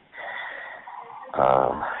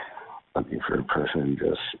 Looking for a person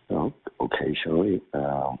just, occasionally.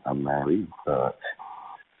 I'm married, but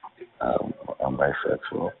I'm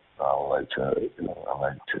bisexual.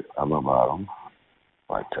 I'm a bottom.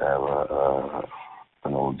 I like to have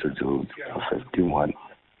an older dude, 51.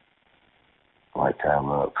 I like to have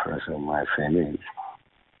a person my same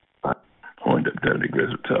age. Horned up, dirty,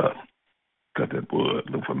 grizzled top. Got that wood,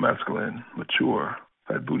 look for masculine, mature,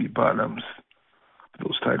 fat booty bottoms,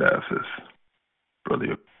 those tight asses.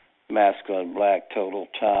 Brother. Masculine, black, total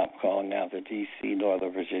top, calling out the D.C.,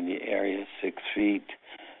 Northern Virginia area, 6 feet,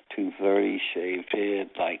 230, shaved head,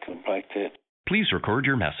 light complected. Please record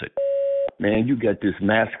your message. Man, you got this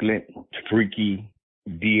masculine, freaky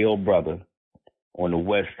DL brother on the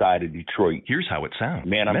west side of Detroit. Here's how it sounds.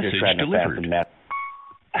 Man, I'm message just trying delivered. to fasten that.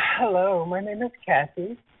 Hello, my name is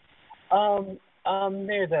Kathy. I'm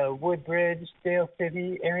near the Woodbridge, Dale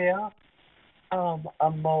City area.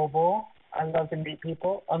 I'm mobile. I love to meet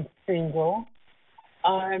people. I'm single.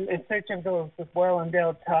 I'm in search of those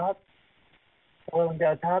Whirlingale tops.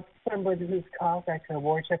 Somebody whose cock I can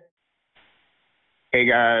worship. Hey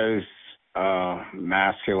guys,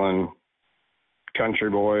 masculine country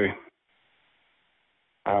boy.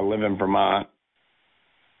 I live in Vermont.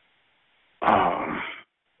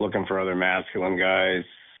 Looking for other masculine guys.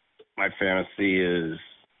 My fantasy is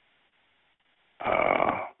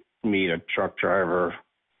meet a truck driver,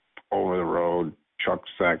 over the road, truck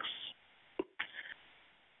sex.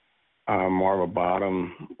 More of a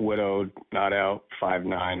bottom, widowed, not out, 5'9",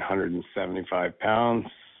 175 pounds.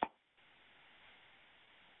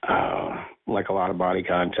 Like a lot of body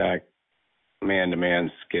contact,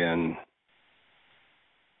 man-to-man skin.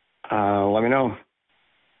 Let me know.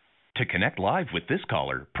 To connect live with this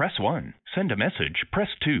caller, press 1. Send a message, press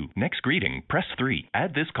 2. Next greeting, press 3.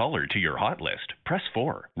 Add this caller to your hot list, press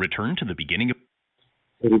 4. Return to the beginning of...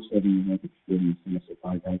 37 years experience in the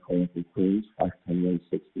supply guy calling for crews, 5'10",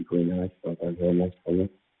 60, green eyes, but I very nice color.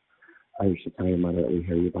 Irish Italian, moderately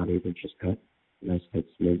hairy, about 8 inches cut. Nice, tight,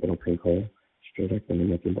 smooth, little pink hole. Straight up, and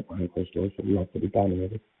nothing but behind closed doors.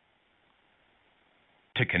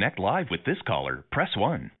 To connect live with this caller, press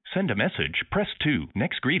 1. Send a message, press 2.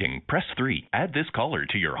 Next greeting, press 3. Add this caller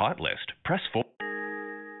to your hot list, press 4.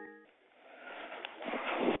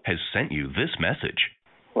 Has sent you this message.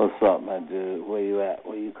 What's up, my dude? Where you at?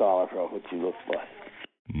 Where you calling from? What you look like?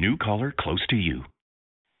 New caller close to you.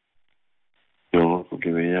 Yo,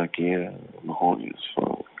 porque venía aquí mejor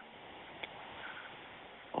so.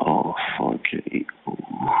 Oh, fuck it.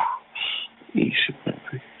 Easy,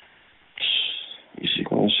 baby. Easy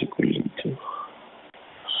con ese culito.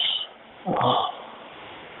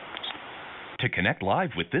 To connect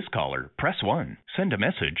live with this caller, press 1. Send a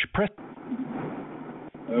message, press...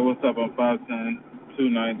 Hey, what's up? I'm 5'10",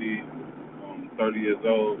 290, 30 years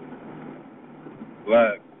old,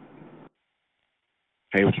 black.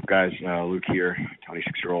 Hey, what's up, guys? Luke here,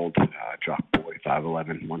 26-year-old, jock boy,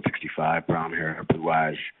 5'11", 165, brown hair, blue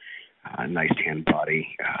eyes, nice tan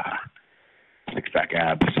body, six-pack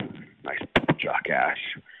abs, nice jock ass,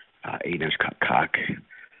 8-inch cut cock.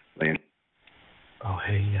 Oh,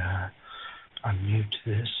 hey, I'm new to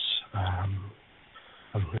this. I'm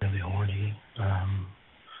really horny. I'm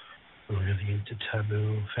really into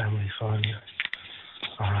taboo, family fun.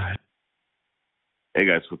 All right. Hey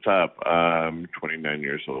guys, what's up? I'm 29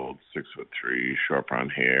 years old, 6'3", short brown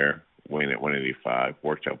hair, weighing at 185,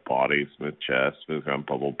 worked out body, smooth chest, smooth round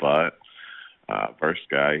bubble butt. First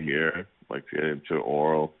guy here, like to get into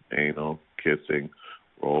oral, anal, kissing,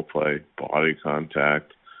 role play, body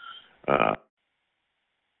contact.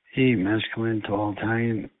 Hey, masculine, tall,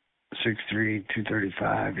 Italian, 6'3",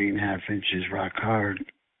 235, 8.5 inches, rock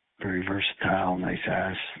hard, very versatile, nice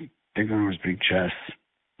ass, big arms, big chest.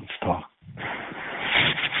 Let's talk.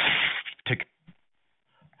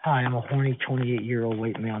 Hi, I'm a horny 28-year-old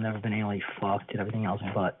white male, never been anally fucked, did everything else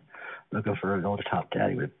but looking for an over-the-top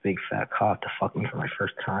daddy with a big fat cock to fuck me for my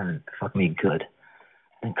first time and fuck me good.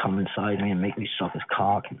 Then come inside me and make me suck his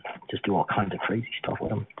cock and just do all kinds of crazy stuff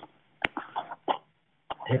with him.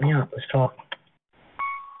 Hit me up, let's talk.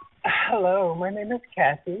 Hello, my name is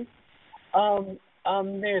Kathy.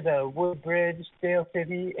 I'm near the Woodbridge, Dale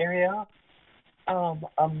City area.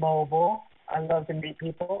 I'm mobile. I love to meet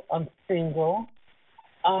people. I'm single.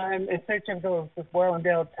 I'm in search of those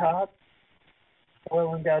well-endowed tops.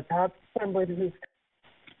 Somebody who's...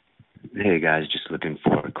 Hey guys, just looking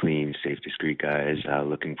for clean, safe, discreet guys.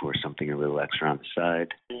 Looking for something a little extra on the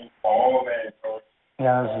side.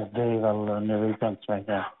 Yeah, this is Dave out of New Reference right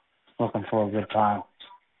now. Looking for a good time.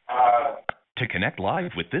 To connect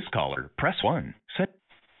live with this caller, press 1.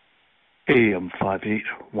 Hey, I'm 5'8",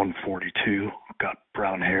 142, got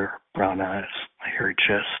brown hair, brown eyes, a hairy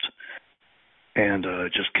chest, and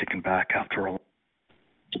just kicking back after a...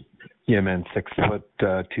 Yeah, man, 6 foot,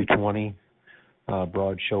 220,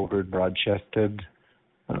 broad-shouldered, broad-chested,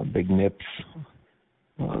 big nips,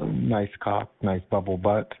 nice cock, nice bubble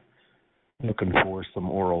butt. Looking for some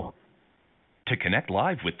oral. To connect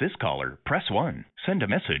live with this caller, press 1. Send a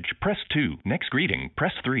message, press 2. Next greeting,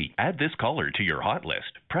 press 3. Add this caller to your hot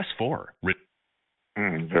list, press 4.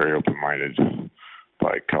 Very open-minded,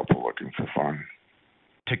 by a couple looking for fun.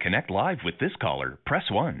 To connect live with this caller, press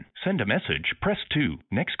 1. Send a message, press 2.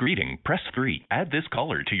 Next greeting, press 3. Add this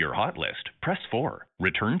caller to your hot list, press 4.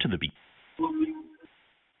 Return to the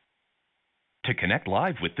To connect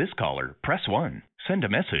live with this caller, press 1. Send a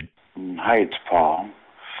message. Hi, it's Paul.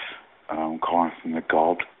 I'm calling from the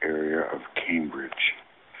Galt area of Cambridge.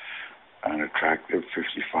 An attractive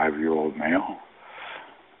 55-year-old male.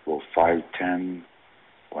 Well, 5'10",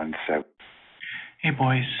 170. Hey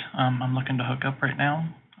boys, I'm looking to hook up right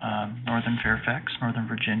now. Northern Fairfax, Northern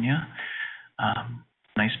Virginia.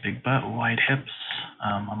 Nice big butt, wide hips.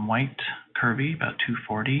 I'm white, curvy, about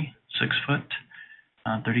 240, 6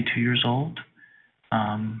 foot, 32 years old.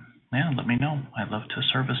 Yeah, let me know. I'd love to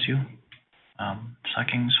service you.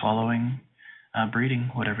 Sucking, swallowing,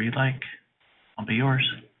 breeding, whatever you'd like. I'll be yours.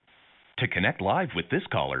 To connect live with this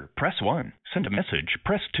caller, press 1. Send a message,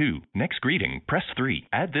 press 2. Next greeting, press 3.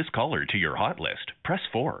 Add this caller to your hot list, press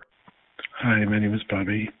 4. Hi, my name is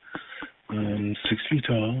Bobby. 6 feet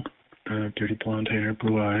tall, dirty blonde hair,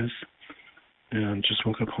 blue eyes, and just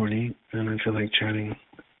woke up horny, and I feel like chatting.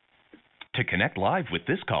 To connect live with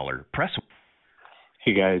this caller, press 1.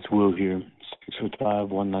 Hey guys, Will here, 6'5",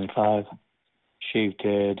 195, shaved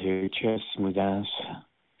head, hairy chest, smooth ass,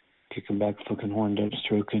 kicking back, fucking horned up,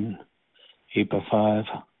 stroking, 8x5.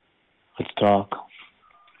 Let's talk.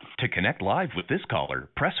 To connect live with this caller,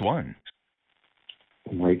 press 1.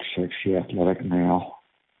 White, sexy, athletic male.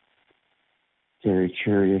 Very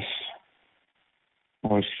curious.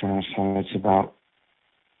 Always fantasize about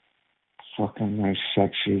fucking nice,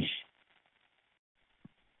 sexy,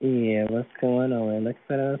 Yeah, what's going on,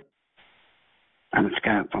 Alexa? I'm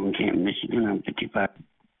Scott from Canton, Michigan. I'm 55.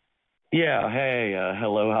 Yeah, hey,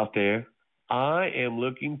 hello out there. I am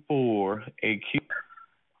looking for a cute...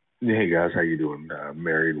 Hey guys, how you doing?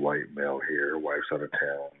 Married white male here. Wife's out of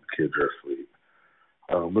town. Kids are asleep.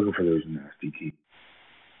 Looking for those nasty keys.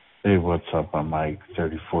 Hey, what's up? I'm Mike,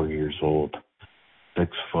 34 years old,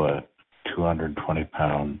 6 foot, 220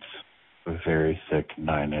 pounds, very thick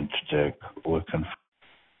 9-inch dick, looking for...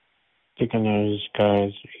 Taking those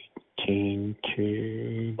guys 18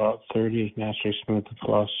 to about 30, naturally smooth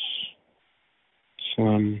plus,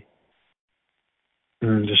 slim,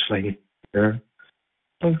 and just like there.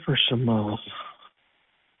 Looking for some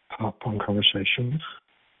pop-on conversation.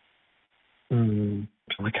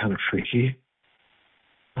 Kind of freaky.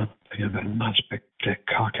 They have a nice big dick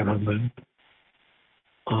cock in on them.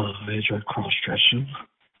 They enjoy cross-dressing.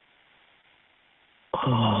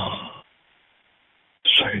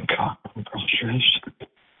 Second cock on cross-dressed.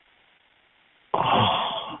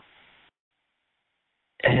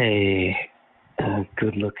 Hey,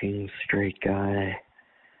 good-looking straight guy.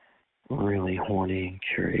 Really horny and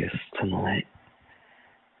curious tonight.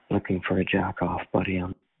 Looking for a jack-off, buddy.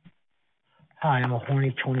 Hi, I'm a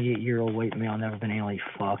horny 28-year-old white male, never been anally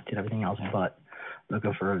fucked, did everything else but.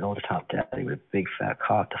 Looking for an over-the-top daddy with a big fat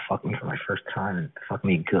cock to fuck me for my first time and fuck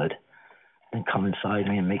me good. Then come inside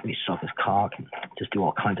me and make me suck his cock and just do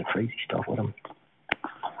all kinds of crazy stuff with him.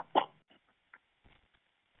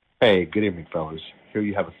 Hey, good evening, fellas. Here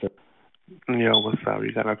you have a third. Yo, what's up?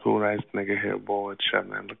 You got a cool ass nigga here, boy. Shut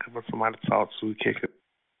man. Looking for somebody to talk to, kick it.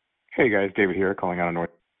 Hey guys, David here, calling out of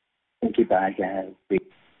North. Thank you, bye guys.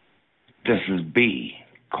 This is B,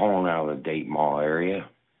 calling out of the Dayton Mall area.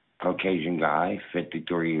 Caucasian guy,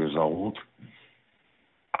 53 years old.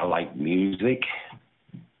 I like music.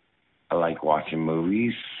 I like watching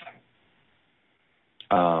movies.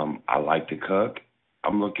 I like to cook.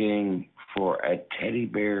 I'm looking for a teddy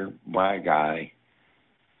bear black guy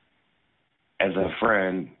as a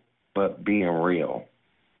friend, but being real.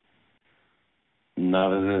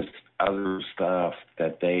 None of this other stuff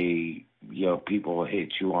that people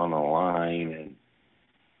hit you on the line, and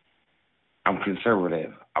I'm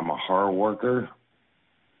conservative. I'm a hard worker,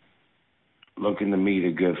 looking to meet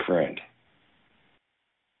a good friend.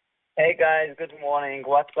 Hey guys, good morning.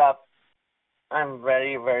 What's up? I'm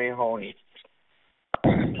very, very horny.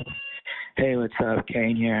 Hey, what's up?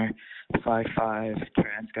 Kane here. 5'5",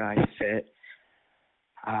 trans guy, fit.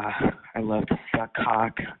 I love to suck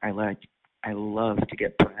cock. I love to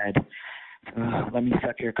get bread. Let me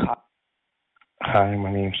suck your cock. Hi,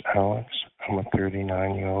 my name's Alex. I'm a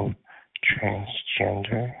 39-year-old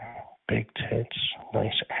transgender, big tits,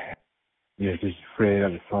 nice ass. Yes, this is Fred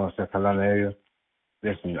out of the South Carolina area.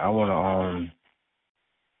 Listen,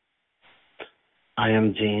 I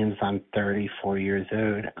am James. I'm 34 years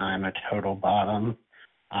old. I'm a total bottom.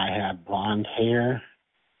 I have blonde hair,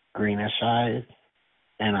 greenish eyes,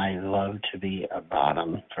 and I love to be a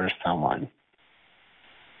bottom for someone.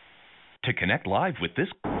 To connect live with this...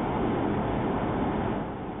 Yo,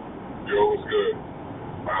 what's good?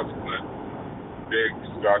 Masculine. Big,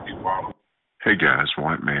 stocky bottom. Hey guys,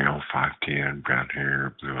 white male, 5'10", brown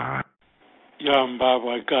hair, blue eye. Yo, I'm Bob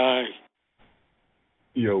White Guy.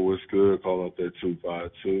 Yo, what's good? Call up that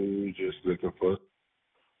 252. Just looking for.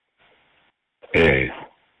 Hey,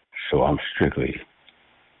 so I'm strictly.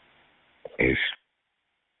 It's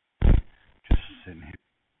just sitting here.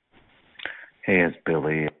 Hey, it's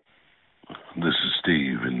Billy. This is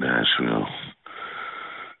Steve in Nashville.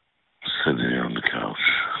 Sitting here on the couch,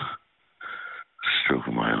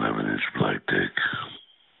 stroking my 11-inch black dick.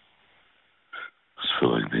 Just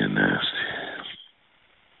feel like being nasty.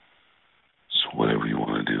 So whatever you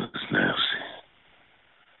want to do that's nasty,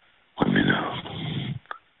 let me know.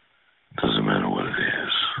 Doesn't matter what it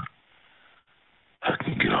is. I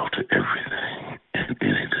can get off to everything and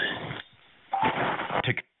anything.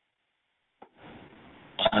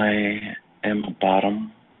 I am a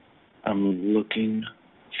bottom. I'm looking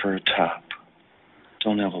for a top.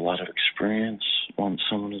 Don't have a lot of experience. Want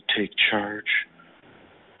someone to take charge.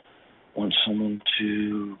 Want someone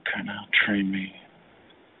to kind of train me.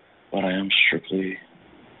 But I am strictly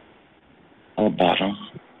a bottom.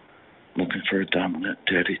 Looking for a dominant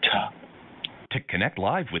daddy top. To connect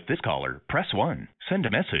live with this caller, press 1. Send a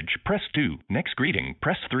message, press 2. Next greeting,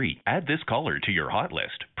 press 3. Add this caller to your hot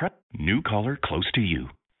list. Press new caller close to you.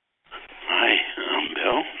 Hi, I'm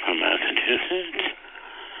Bill from Massachusetts.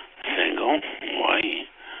 Single, white,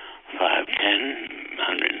 5'10",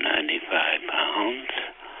 195 pounds.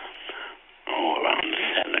 Around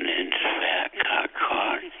 7-inch fat cock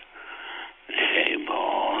hard. Shaved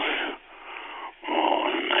balls.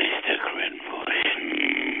 A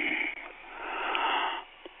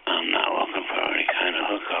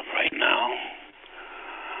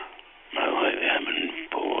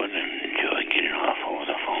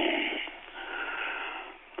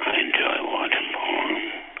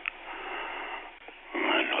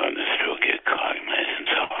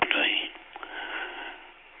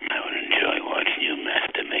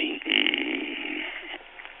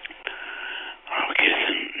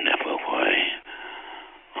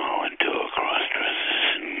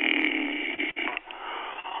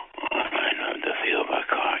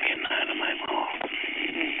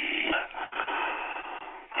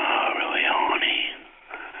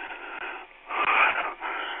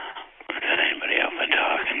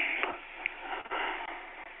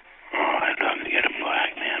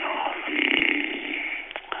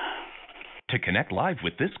connect live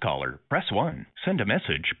with this caller, press 1. Send a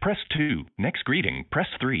message, press 2. Next greeting, press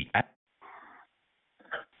 3.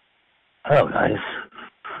 Hello, guys.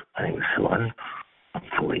 My name is Sean. I'm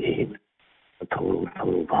 48. A total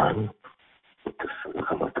bottom. With the sun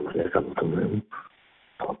come up to my neck, up the room.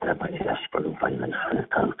 I'll grab my ass for the vitamins for the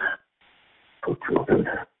tongue. Go to it.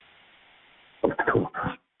 Up the top.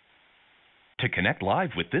 To connect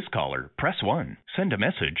live with this caller, press 1. Send a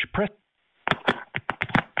message, press...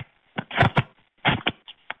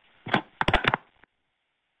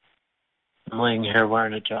 I'm laying here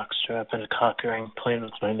wearing a jockstrap and a cock ring, playing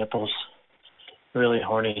with my nipples. Really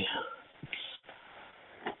horny.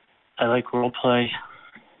 I like role play,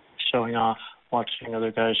 showing off, watching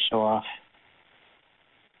other guys show off.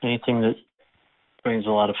 Anything that brings a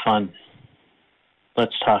lot of fun.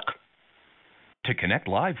 Let's talk. To connect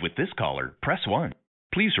live with this caller, press 1.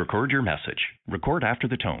 Please record your message. Record after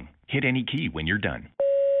the tone. Hit any key when you're done.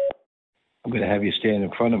 I'm going to have you stand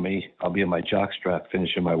in front of me. I'll be in my jockstrap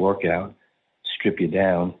finishing my workout, strip you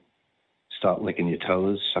down, start licking your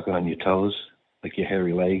toes, sucking on your toes, lick your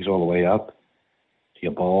hairy legs all the way up,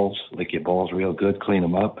 your balls, lick your balls real good, clean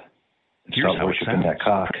them up, and Here's start how it worshiping that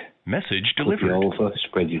sounds. cock. Message Flip you delivered. over,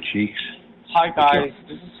 spread your cheeks. Hi guys,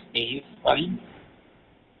 this is Steve, buddy.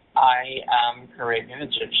 I am Caribbean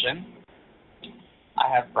Egyptian. I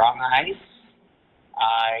have brown eyes.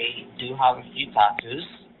 I do have a few tattoos.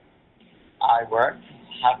 I work,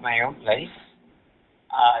 have my own place.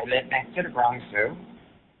 I live next to the Bronx Zoo.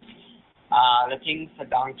 Looking for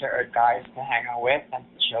down-to-earth guys to hang out with and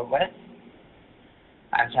to chill with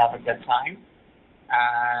and to have a good time.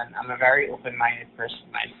 And I'm a very open-minded person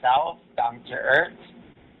myself, down-to-earth.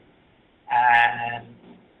 And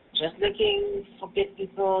just looking for good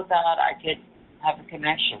people that I could have a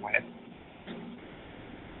connection with.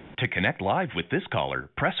 To connect live with this caller,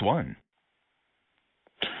 press 1.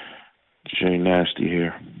 Jay Nasty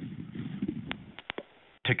here.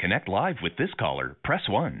 To connect live with this caller, press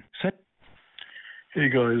 1. Hey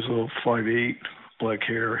guys, 5'8", black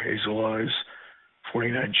hair, hazel eyes,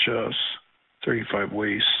 49 chest, 35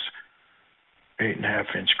 waist,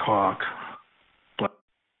 8.5-inch cock.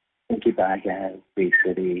 Thank you, back at Big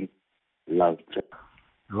City. Love to.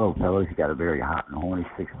 Hello, fellas. You got a very hot and horny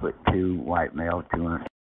 6'2" white male, 200.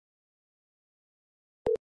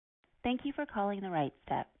 Thank you for calling the Right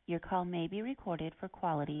Step. Your call may be recorded for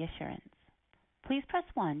quality assurance. Please press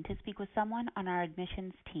 1 to speak with someone on our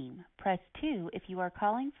admissions team. Press 2 if you are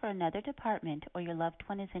calling for another department or your loved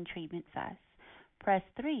one is in treatment with us. Press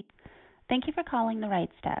 3. Thank you for calling the Right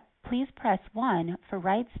Step. Please press 1 for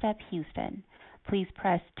Right Step Houston. Please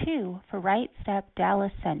press 2 for Right Step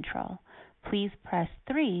Dallas Central. Please press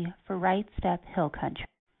 3 for Right Step Hill Country.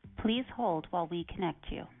 Please hold while we connect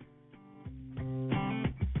you.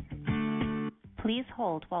 Please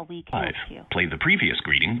hold while we connect you. Play the previous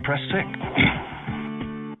greeting, press 6.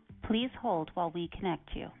 Please hold while we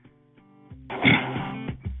connect you.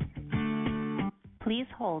 Please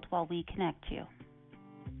hold while we connect you.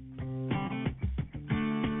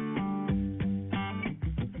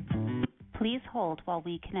 Please hold while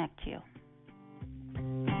we connect you.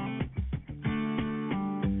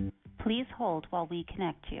 Please hold while we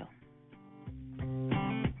connect you.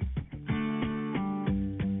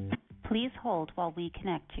 Please hold while we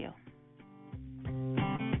connect you.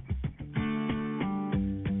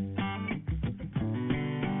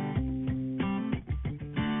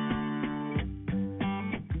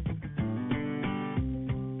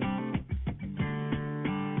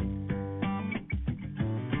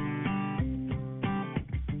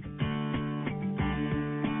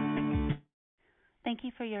 Thank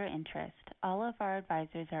you for your interest. All of our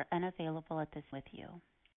advisors are unavailable at this with you.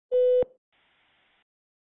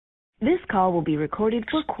 This call will be recorded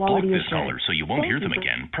for quality Block this assurance. caller so you won't hear them for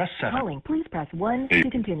again. Press 7. Calling. Please press 1 to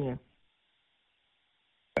continue.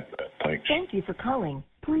 Thanks. Thank you for calling.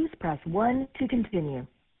 Please press 1 to continue.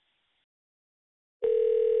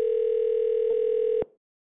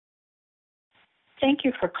 Thank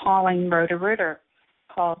you for calling Roto-Rooter.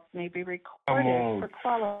 Calls may be recorded for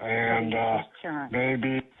quality assurance.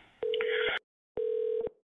 Maybe.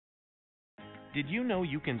 Did you know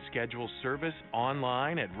you can schedule service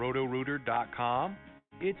online at rotorooter.com?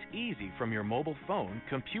 It's easy from your mobile phone,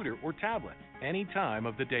 computer, or tablet, any time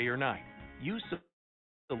of the day or night. You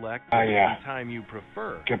select the time you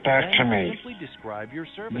prefer. Get back then to me. Simply describe your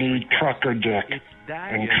service Need request. trucker dick. It's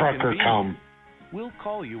that And trucker inconvenient. come. We'll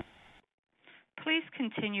call you. Please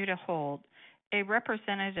continue to hold. A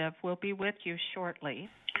representative will be with you shortly.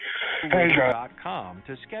 rotorooter.com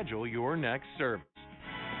to schedule your next service.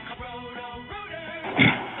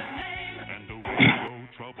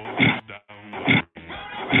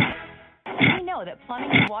 that plumbing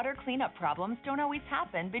and water cleanup problems don't always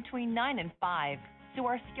happen between 9 and 5. So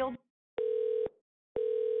our skilled...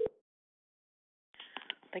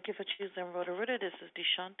 Thank you for choosing Roto-Rooter. This is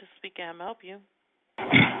DeShanta speaking. Can I help you?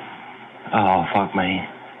 Oh, fuck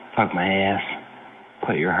my ass.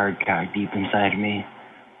 Put your hard cock deep inside of me.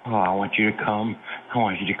 Oh, I want you to come. I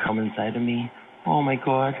want you to come inside of me. Oh my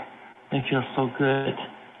God, it feels so good.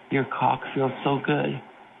 Your cock feels so good.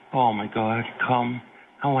 Oh my God, come.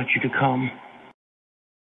 I want you to come.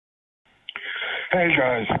 Hey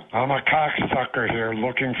guys, I'm a cocksucker here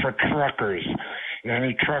looking for truckers.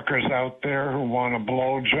 Any truckers out there who want a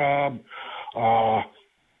blow job?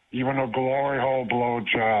 Even a glory hole blow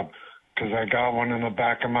job, 'cause I got one in the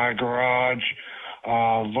back of my garage.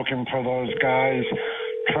 Looking for those guys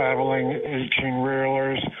traveling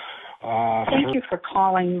 18-wheelers. Thank you for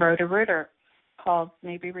calling Roto-Rooter. Calls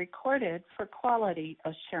may be recorded for quality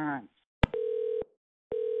assurance.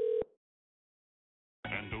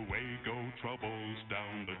 And away go troubles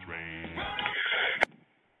down the drain.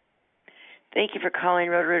 Thank you for calling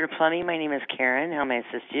Roto-Rooter Plumbing. My name is Karen. How may I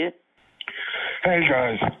assist you? Hey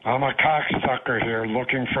guys, I'm a cocksucker here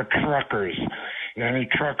looking for truckers. Any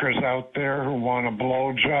truckers out there who want a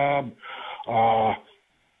blow job?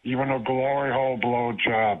 Even a glory hole blow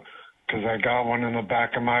job, 'cause I got one in the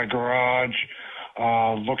back of my garage.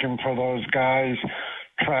 Looking for those guys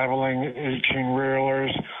traveling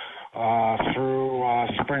 18-wheelers through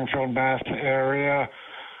Springfield, Mass area.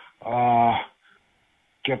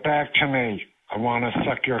 Get back to me. I want to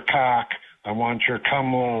suck your cock. I want your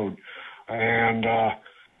cum load. And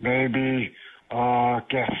maybe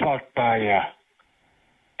get fucked by you.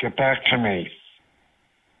 Get back to me.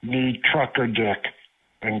 Need trucker dick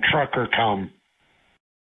and trucker cum.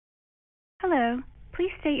 Hello.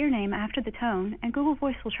 Please state your name after the tone, and Google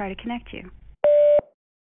Voice will try to connect you.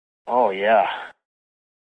 Oh, yeah.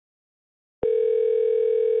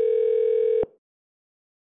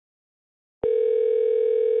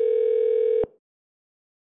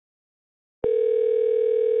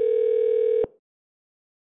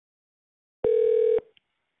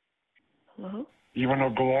 Hello? Even a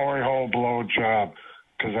glory hole blow job,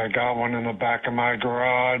 'cause I got one in the back of my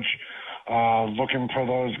garage. Looking for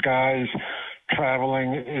those guys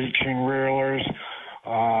traveling 18-wheelers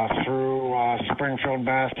through Springfield,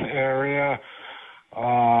 Mass area.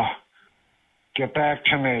 Get back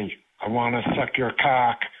to me. I want to suck your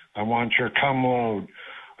cock. I want your cum load.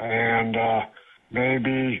 And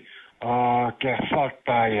maybe get fucked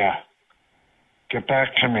by you. Get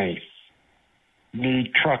back to me.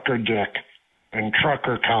 Need trucker dick and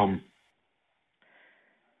trucker cum.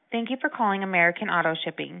 Thank you for calling American Auto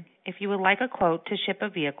Shipping. If you would like a quote to ship a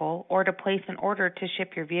vehicle or to place an order to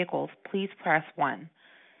ship your vehicles, please press 1.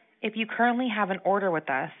 If you currently have an order with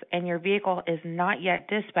us and your vehicle is not yet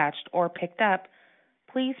dispatched or picked up,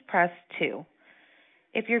 please press 2.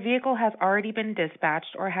 If your vehicle has already been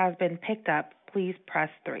dispatched or has been picked up, please press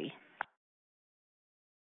 3.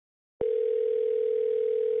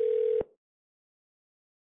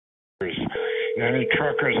 Any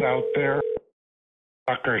truckers out there?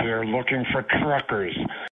 Trucker here looking for truckers.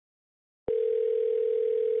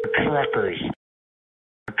 Truckers.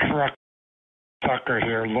 Trucker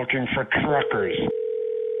here looking for truckers.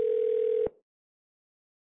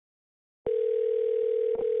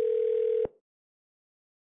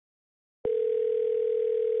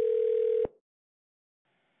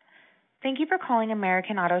 Thank you for calling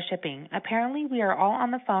American Auto Shipping. Apparently, we are all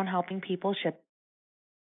on the phone helping people ship.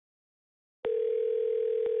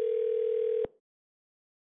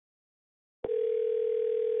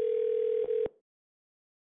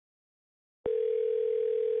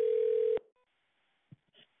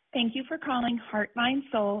 Thank you for calling Heart, Mind,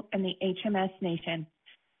 Soul and the HMS Nation.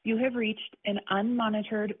 You have reached an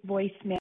unmonitored voicemail.